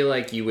 I feel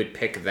like you would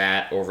pick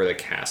that over the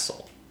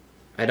castle.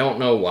 I don't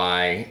know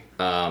why,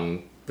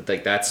 but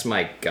like that's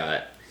my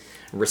gut.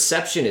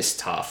 Reception is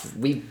tough.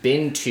 We've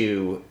been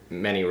to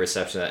many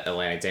receptions at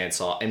Atlantic Dance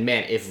Hall, and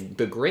man, if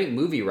the Great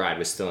Movie Ride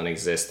was still in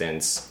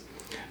existence,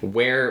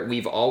 where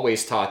we've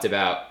always talked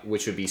about,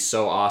 which would be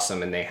so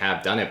awesome, and they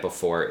have done it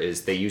before,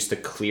 is they used to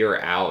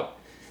clear out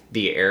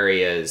the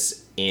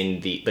areas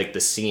in the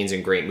scenes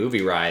in Great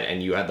Movie Ride,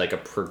 and you had like a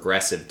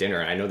progressive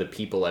dinner. And I know that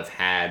people have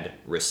had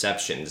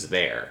receptions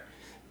there,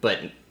 but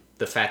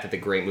the fact that the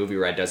Great Movie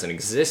Ride doesn't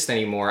exist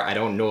anymore, I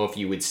don't know if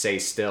you would say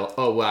still,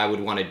 oh, well, I would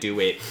want to do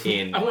it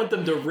in... I want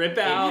them to rip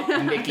out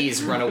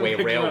Mickey's Runaway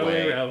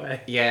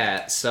Railway.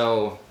 Yeah,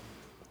 so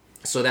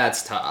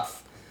that's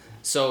tough.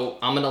 So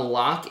I'm going to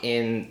lock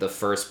in the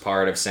first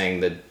part of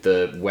saying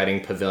the wedding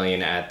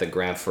pavilion at the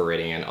Grand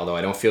Floridian, although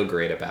I don't feel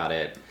great about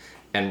it.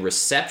 And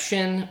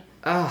reception,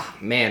 oh,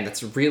 man,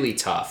 that's really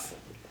tough.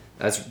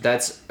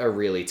 That's a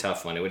really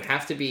tough one. It would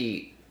have to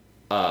be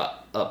a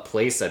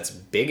place that's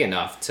big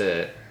enough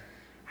to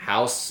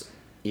house,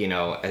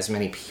 as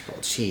many people.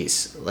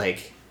 Jeez,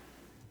 like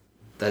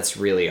that's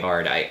really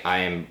hard.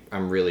 I'm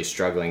really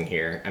struggling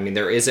here. I mean,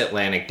 there is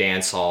Atlantic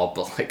Dance Hall,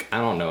 but like I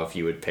don't know if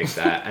you would pick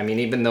that. I mean,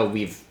 even though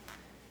we've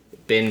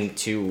been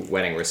to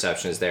wedding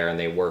receptions there and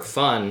they were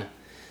fun.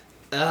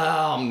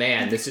 Oh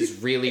man, this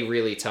is really,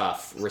 really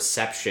tough.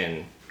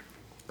 Reception.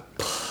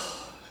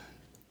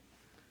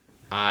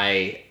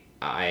 I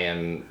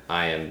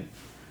am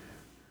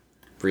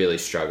really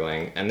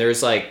struggling. And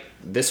there's like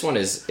this one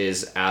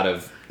is out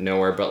of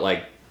nowhere, but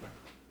like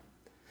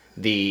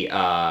the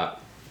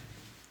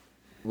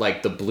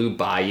Blue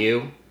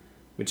Bayou,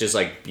 which is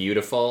like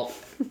beautiful.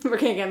 We're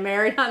gonna get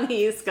married on the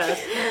East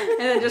Coast, and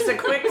then just a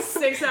quick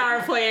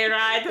 6-hour plane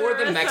ride. Or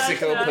the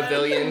Mexico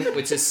Pavilion,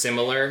 which is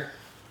similar,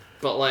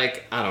 but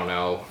like I don't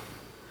know.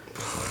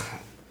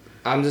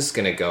 I'm just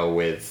gonna go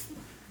with.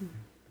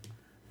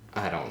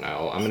 I don't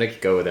know. I'm going to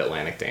go with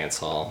Atlantic Dance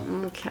Hall.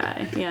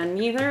 Okay. Yeah,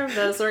 neither of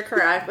those were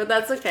correct, but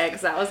that's okay,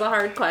 because that was a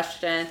hard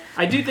question.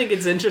 I do think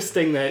it's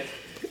interesting that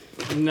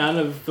none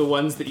of the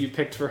ones that you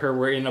picked for her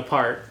were in a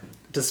part,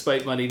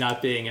 despite money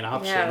not being an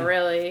option. Yeah,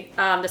 really.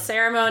 The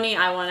ceremony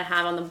I want to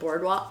have on the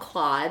boardwalk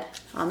quad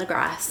on the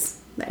grass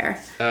there.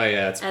 Oh,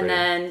 yeah, that's pretty. And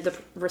then the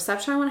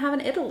reception I want to have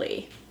in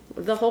Italy,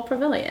 the whole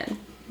pavilion.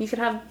 You could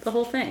have the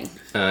whole thing.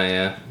 Oh,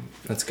 yeah.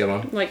 That's a good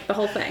one. Like, the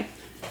whole thing.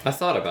 I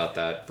thought about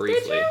that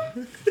briefly.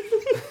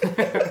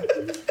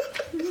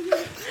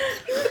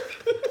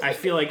 I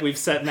feel like we've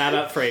set Matt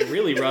up for a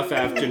really rough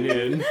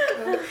afternoon.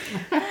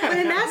 But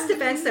in Matt's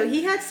defense, though,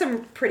 he had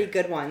some pretty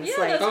good ones.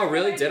 Yeah, Oh,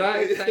 really? Did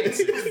I? Thanks.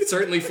 It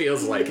certainly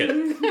feels like it.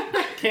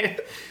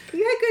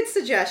 You had good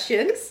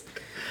suggestions.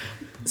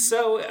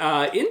 So,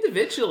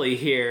 individually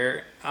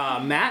here,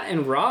 Matt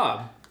and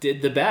Rob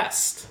did the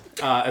best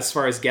as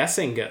far as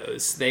guessing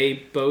goes. They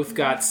both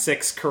got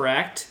 6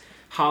 correct.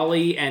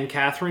 Holly and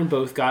Catherine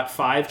both got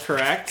 5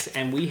 correct,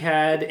 and we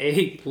had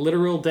a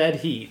literal dead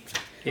heat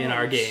in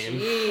our game.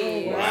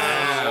 Geez.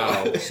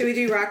 Wow. Should we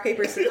do rock,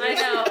 paper, scissors? I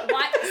know.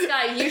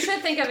 Scott, you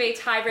should think of a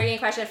tie-breaking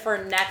question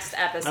for next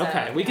episode.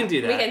 Okay, we can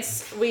do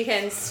that. We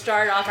can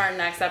start off our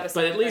next episode.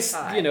 But at least,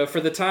 for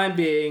the time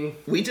being...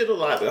 We did a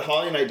lot, but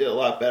Holly and I did a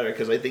lot better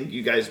because I think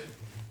you guys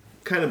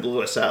kind of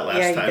blew us out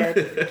last time. You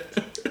did.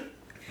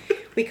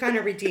 We kind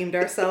of redeemed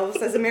ourselves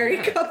as a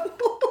married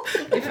couple.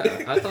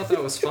 Yeah, I thought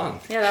that was fun.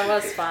 Yeah, that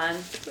was fun.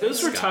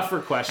 Those were tougher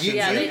questions.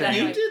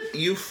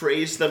 You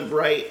phrased them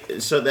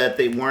right so that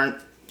they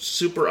weren't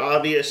super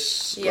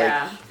obvious.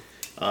 Yeah.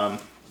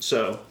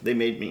 So they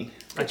made me.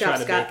 I try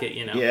to make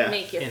it,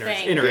 Make you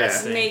think.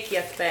 Interesting. Make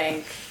you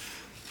think.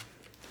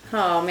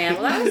 Oh, man.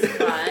 Well, that was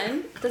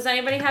fun. Does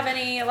anybody have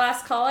any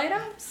last call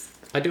items?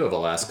 I do have a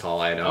last call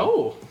item.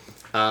 Oh.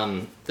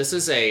 This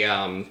is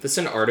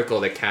an article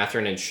that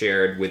Catherine had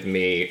shared with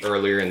me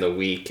earlier in the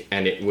week,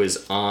 and it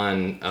was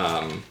on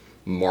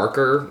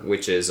Marker,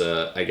 which is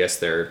I guess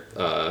their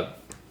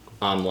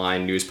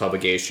online news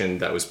publication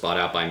that was bought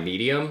out by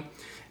Medium.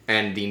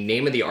 And the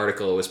name of the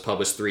article was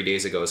published 3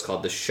 days ago. It's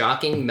called "The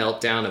Shocking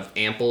Meltdown of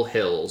Ample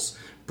Hills,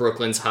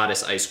 Brooklyn's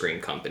Hottest Ice Cream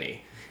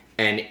Company,"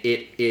 and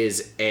it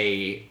is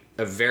a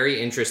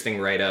very interesting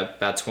write-up,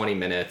 about 20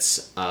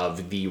 minutes,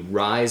 of the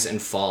rise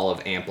and fall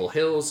of Ample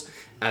Hills.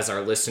 As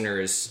our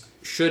listeners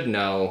should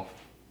know,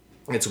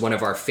 it's one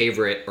of our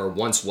favorite, or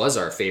once was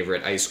our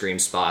favorite, ice cream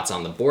spots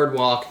on the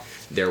boardwalk.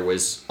 There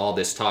was all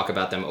this talk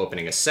about them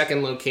opening a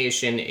second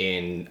location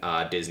in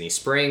Disney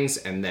Springs,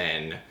 and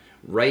then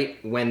right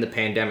when the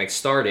pandemic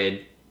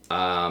started,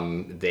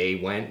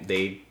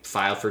 they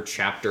filed for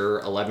Chapter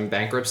 11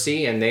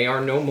 bankruptcy, and they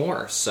are no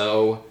more.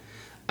 So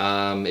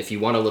if you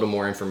want a little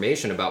more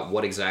information about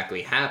what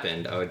exactly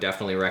happened, I would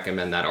definitely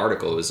recommend that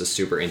article. It was a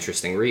super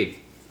interesting read.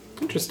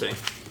 Interesting.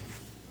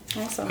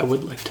 Awesome. I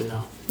would like to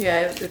know.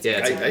 Yeah, it's Yeah,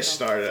 it's I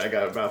started. I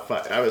got about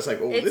 5. I was like,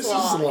 "Oh, It's this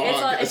long. is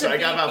long." It's So a I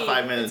got about beefy-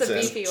 5 minutes It's a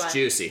in. beefy one. It's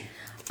juicy.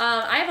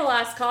 I have a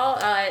last call.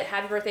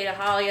 Happy birthday to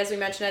Holly, as we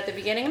mentioned at the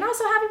beginning, and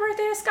also happy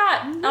birthday to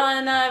Scott.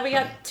 And we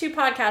got 2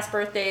 podcast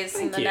birthdays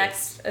in Thank the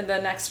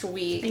you. next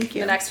week. Thank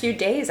you. The next few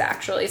days,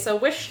 actually. So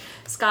wish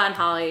Scott and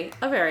Holly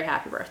a very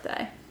happy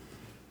birthday.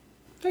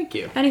 Thank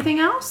you. Anything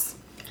else?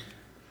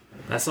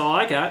 That's all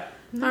I got.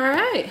 All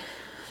right.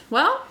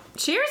 Well,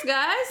 cheers,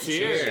 guys.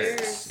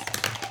 Cheers.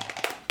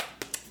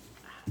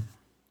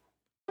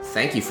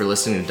 Thank you for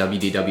listening to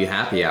WDW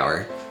Happy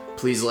Hour.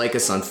 Please like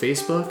us on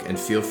Facebook and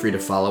feel free to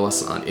follow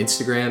us on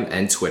Instagram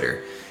and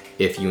Twitter.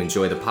 If you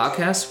enjoy the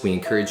podcast, we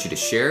encourage you to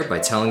share by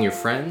telling your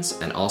friends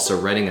and also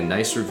writing a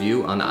nice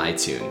review on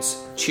iTunes.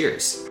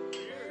 Cheers.